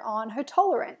together on her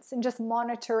tolerance and just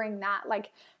monitoring that. Like,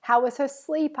 how was her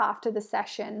sleep after the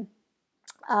session?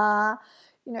 How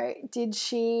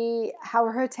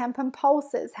were her temp and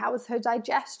pulses? How was her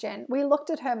digestion? We looked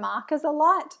at her markers a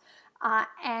lot.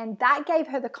 And that gave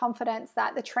her the confidence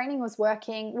that the training was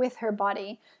working with her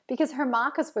body because her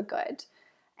markers were good.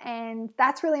 And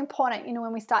that's really important,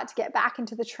 when we start to get back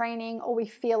into the training or we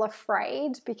feel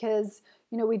afraid because,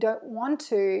 we don't want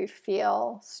to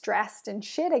feel stressed and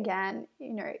shit again,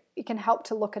 it can help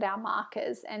to look at our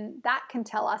markers, and that can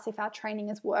tell us if our training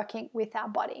is working with our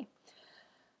body.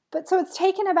 But so it's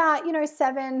taken about,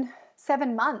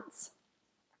 7 months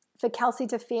for Kelsey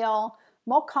to feel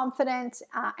more confident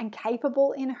and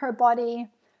capable in her body.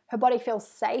 Her body feels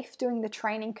safe doing the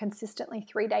training consistently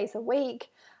 3 days a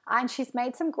week. And she's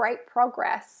made some great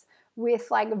progress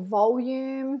with like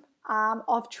volume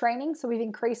of training. So we've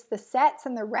increased the sets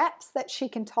and the reps that she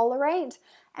can tolerate.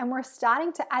 And we're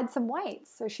starting to add some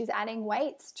weights. So she's adding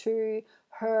weights to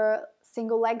her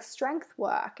single leg strength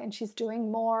work, and she's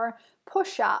doing more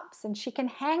push-ups, and she can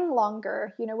hang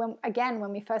longer.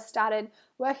 When we first started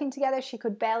working together, she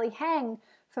could barely hang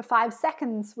for 5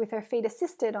 seconds with her feet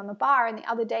assisted on the bar, and the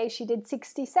other day she did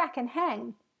 60-second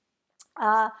hang.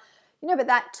 But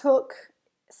that took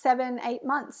 7-8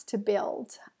 months to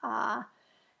build.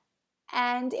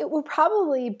 And it will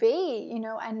probably be,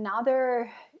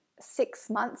 another 6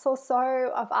 months or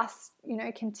so of us,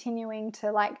 continuing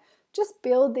to just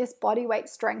build this body weight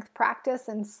strength practice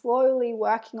and slowly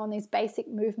working on these basic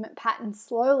movement patterns,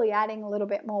 slowly adding a little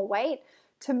bit more weight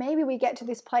to maybe we get to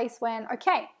this place when,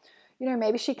 okay,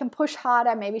 maybe she can push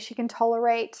harder, maybe she can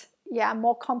tolerate,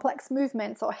 more complex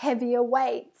movements or heavier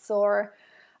weights or,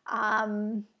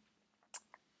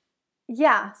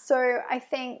 so I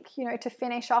think, to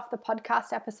finish off the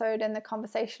podcast episode and the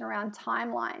conversation around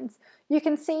timelines, you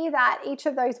can see that each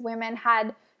of those women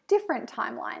had different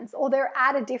timelines, or they're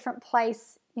at a different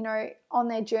place, on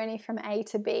their journey from A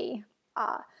to B.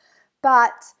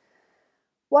 But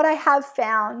what I have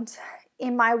found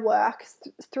in my work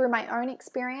through my own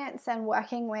experience and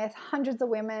working with hundreds of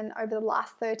women over the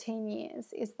last 13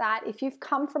 years is that if you've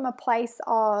come from a place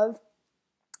of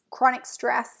chronic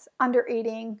stress, under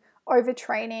eating,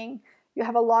 overtraining, you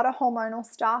have a lot of hormonal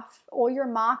stuff, all your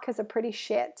markers are pretty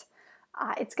shit,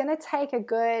 it's going to take a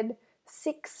good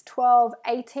 6, 12,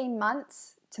 18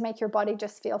 months to make your body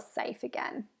just feel safe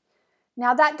again.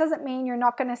 Now, that doesn't mean you're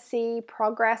not going to see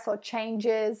progress or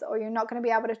changes, or you're not going to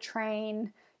be able to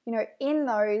train, in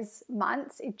those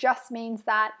months. It just means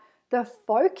that the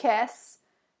focus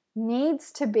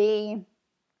needs to be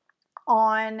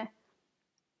on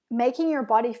making your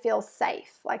body feel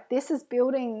safe. Like, this is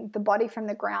building the body from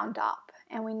the ground up,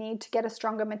 and we need to get a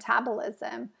stronger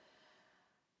metabolism.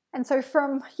 And so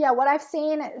from, what I've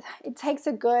seen, it takes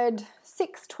a good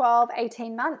 6, 12,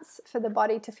 18 months for the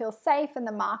body to feel safe and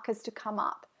the markers to come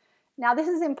up. Now, this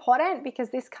is important because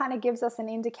this kind of gives us an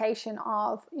indication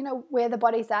of, where the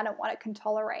body's at and what it can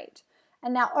tolerate.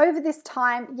 And now over this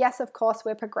time, yes, of course,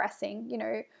 we're progressing.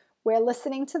 We're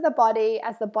listening to the body.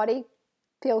 As the body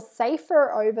feels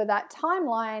safer over that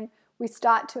timeline, we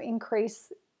start to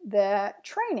increase the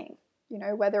training,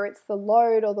 whether it's the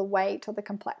load or the weight or the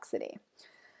complexity.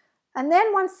 And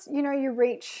then once, you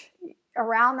reach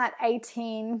around that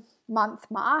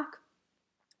 18-month mark,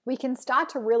 we can start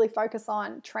to really focus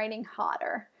on training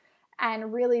harder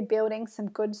and really building some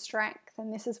good strength.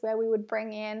 And this is where we would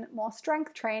bring in more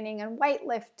strength training and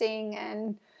weightlifting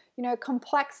and,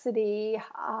 complexity.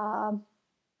 And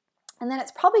then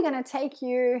it's probably going to take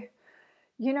you,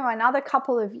 another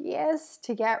couple of years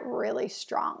to get really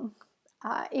strong,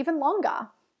 even longer.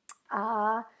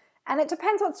 And it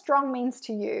depends what strong means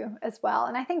to you as well.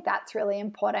 And I think that's really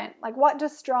important. Like, what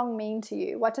does strong mean to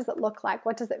you? What does it look like?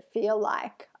 What does it feel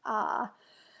like?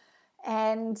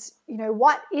 And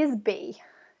what is B?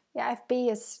 If B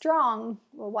is strong,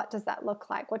 well, what does that look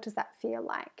like? What does that feel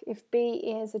like? If B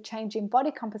is a change in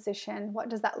body composition, what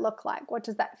does that look like? What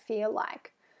does that feel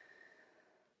like?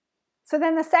 So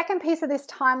then the second piece of this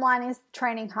timeline is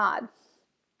training hard.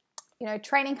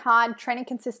 Training hard, training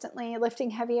consistently,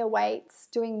 lifting heavier weights,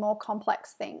 doing more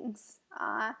complex things,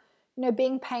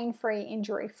 being pain-free,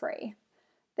 injury-free.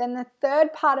 Then the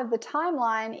third part of the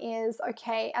timeline is,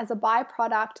 okay, as a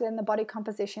byproduct, then the body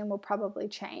composition will probably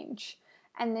change.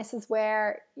 And this is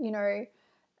where,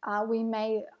 we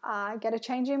may get a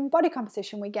change in body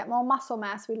composition. We get more muscle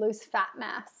mass, we lose fat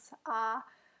mass.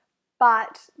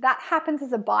 But that happens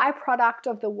as a byproduct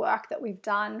of the work that we've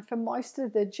done for most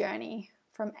of the journey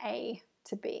from A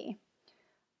to B.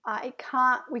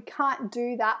 We can't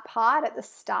do that part at the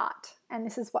start. And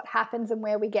this is what happens and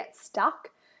where we get stuck,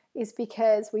 is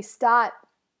because we start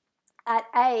at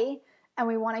A and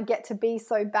we want to get to B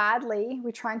so badly,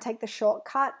 we try and take the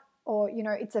shortcut, or,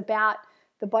 it's about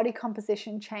the body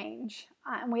composition change.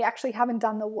 And we actually haven't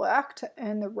done the work to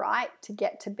earn the right to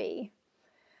get to B.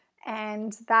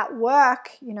 And that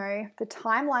work, the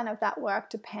timeline of that work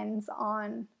depends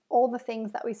on all the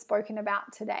things that we've spoken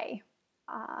about today.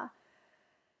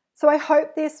 So I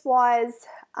hope this was,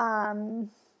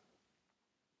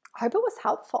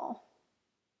 helpful.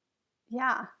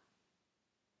 Yeah.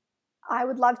 I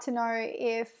would love to know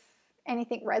if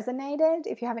anything resonated,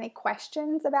 if you have any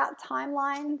questions about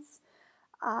timelines,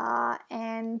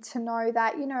 and to know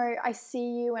that, I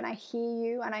see you and I hear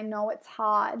you and I know it's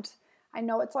hard. I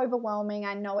know it's overwhelming.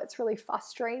 I know it's really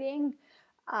frustrating.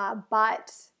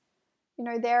 But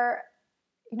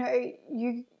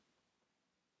you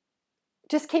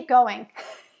just keep going,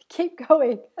 keep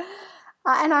going.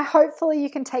 And hopefully you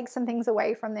can take some things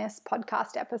away from this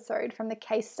podcast episode, from the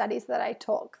case studies that I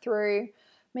talk through,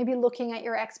 maybe looking at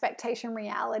your expectation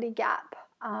reality gap.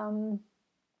 And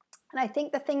I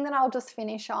think the thing that I'll just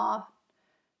finish on,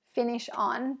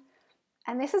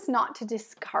 and this is not to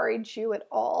discourage you at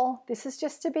all, this is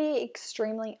just to be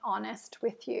extremely honest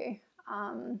with you.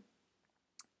 And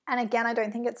again, I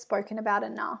don't think it's spoken about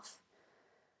enough.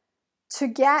 To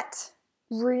get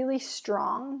really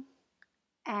strong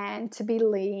and to be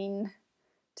lean,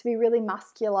 to be really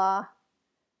muscular,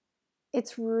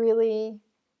 it's really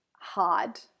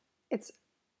hard.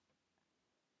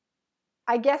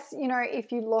 I guess,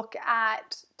 if you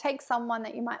take someone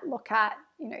that you might look at,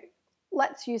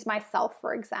 let's use myself,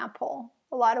 for example.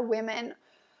 A lot of women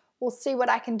will see what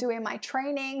I can do in my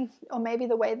training or maybe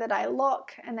the way that I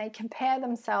look, and they compare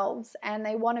themselves and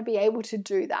they want to be able to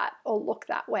do that or look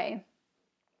that way.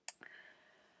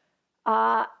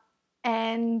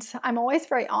 And I'm always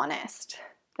very honest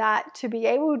that to be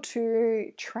able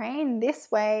to train this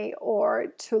way or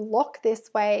to look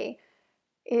this way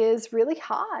is really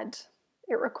hard.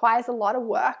 It requires a lot of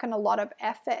work and a lot of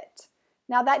effort.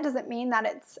 Now, that doesn't mean that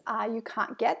it's you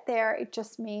can't get there. It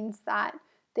just means that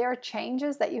there are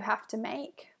changes that you have to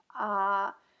make.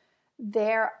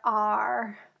 There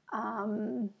are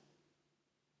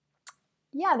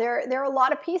a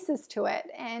lot of pieces to it,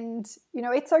 and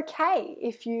it's okay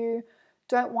if you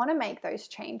don't want to make those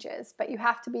changes, but you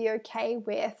have to be okay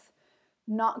with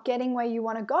not getting where you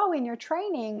want to go in your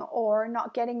training or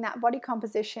not getting that body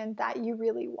composition that you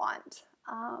really want.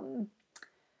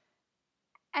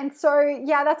 And so,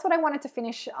 that's what I wanted to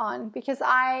finish on, because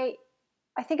I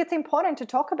think it's important to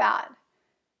talk about.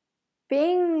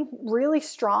 Being really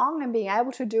strong and being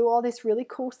able to do all this really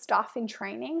cool stuff in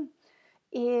training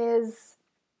is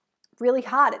really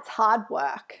hard. It's hard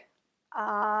work.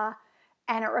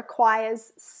 And it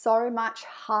requires so much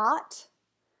heart,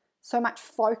 so much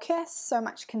focus, so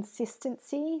much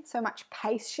consistency, so much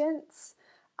patience,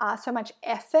 so much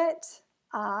effort.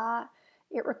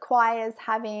 It requires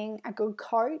having a good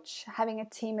coach, having a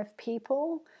team of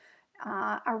people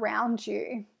around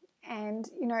you. And,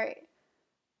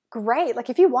 great. Like,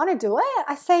 if you want to do it,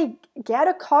 I say get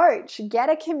a coach, get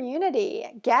a community,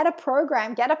 get a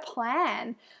program, get a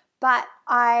plan. But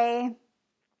I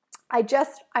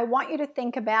want you to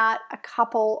think about a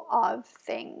couple of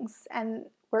things, and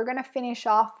we're going to finish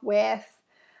off with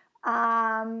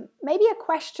maybe a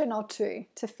question or two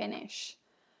to finish.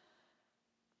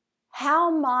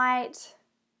 How might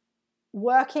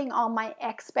working on my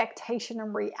expectation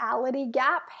and reality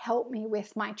gap help me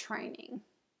with my training?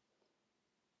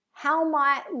 How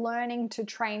might learning to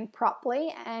train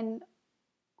properly and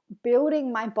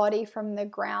building my body from the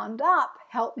ground up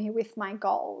help me with my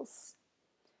goals?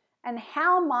 And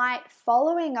how might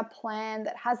following a plan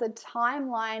that has a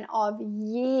timeline of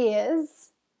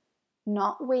years,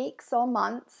 not weeks or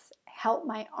months, help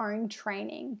my own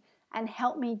training and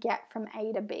help me get from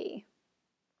A to B?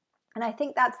 And I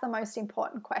think that's the most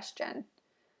important question.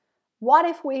 What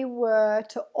if we were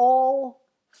to all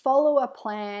follow a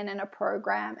plan and a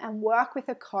program and work with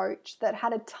a coach that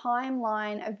had a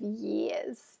timeline of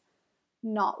years,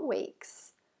 not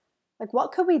weeks? Like,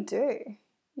 what could we do?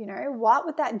 What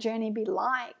would that journey be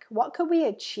like? What could we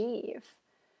achieve?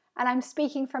 And I'm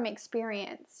speaking from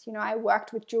experience. I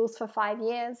worked with Jules for 5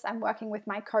 years. I'm working with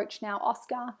my coach now,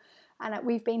 Oscar, and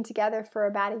we've been together for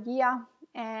about a year.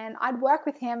 And I'd work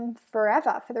with him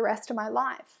forever, for the rest of my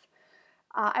life.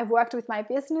 I've worked with my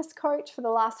business coach for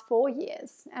the last 4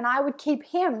 years, and I would keep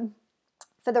him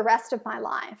for the rest of my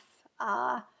life.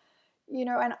 And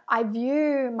I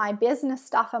view my business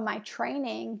stuff and my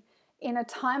training in a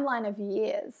timeline of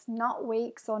years, not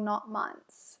weeks or not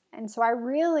months. And so I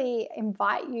really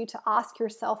invite you to ask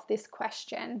yourself this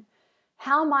question: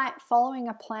 how might following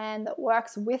a plan that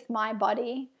works with my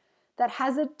body, that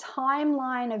has a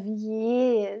timeline of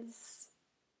years,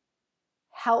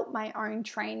 help my own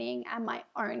training and my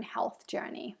own health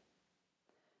journey?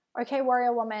 Okay,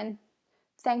 Warrior Woman,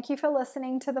 thank you for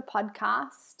listening to the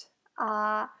podcast.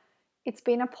 It's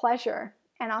been a pleasure,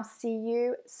 and I'll see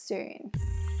you soon.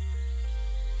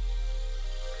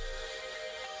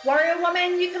 Warrior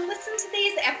Woman, you can listen to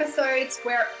these episodes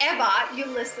wherever you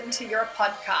listen to your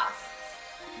podcasts.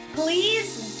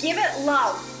 Please give it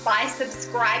love by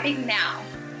subscribing now.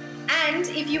 And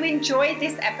if you enjoyed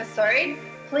this episode,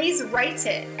 please rate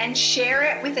it and share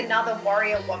it with another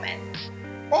warrior woman.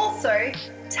 Also,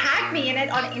 tag me in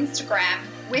it on Instagram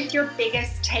with your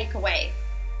biggest takeaway.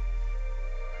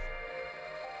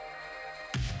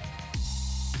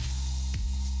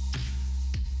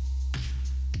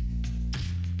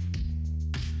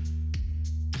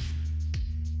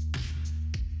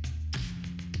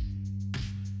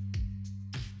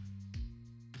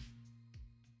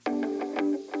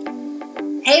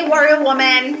 Hey Warrior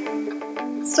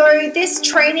Woman! So this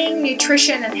training,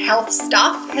 nutrition and health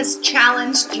stuff has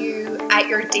challenged you at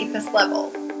your deepest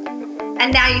level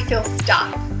and now you feel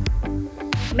stuck.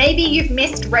 Maybe you've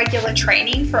missed regular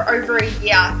training for over a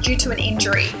year due to an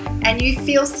injury and you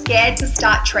feel scared to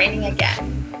start training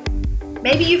again.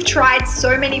 Maybe you've tried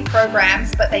so many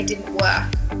programs but they didn't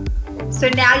work. So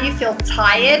now you feel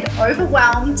tired,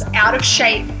 overwhelmed, out of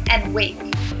shape and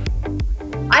weak.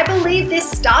 I believe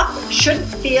this stuff shouldn't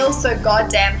feel so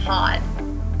goddamn hard.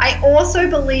 I also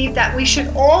believe that we should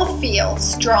all feel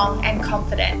strong and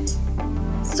confident.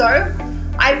 So,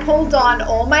 I pulled on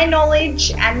all my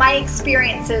knowledge and my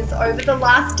experiences over the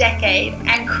last decade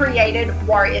and created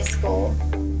Warrior School.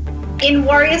 In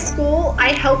Warrior School, I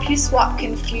help you swap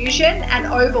confusion and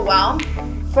overwhelm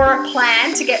for a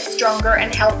plan to get stronger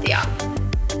and healthier.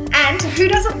 And who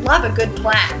doesn't love a good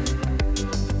plan?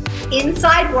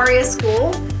 Inside Warrior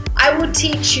School, I will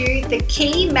teach you the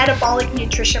key metabolic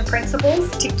nutrition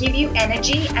principles to give you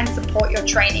energy and support your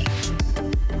training.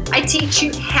 I teach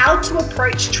you how to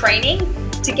approach training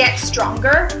to get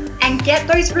stronger and get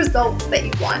those results that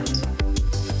you want.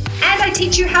 And I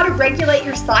teach you how to regulate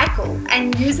your cycle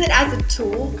and use it as a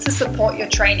tool to support your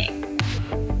training.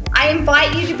 I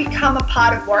invite you to become a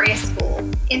part of Warrior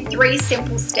School in 3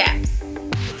 simple steps.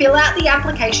 Fill out the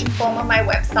application form on my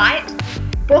website,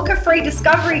 book a free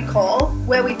discovery call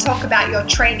where we talk about your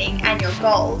training and your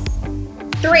goals.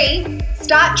 3,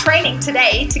 start training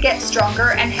today to get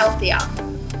stronger and healthier.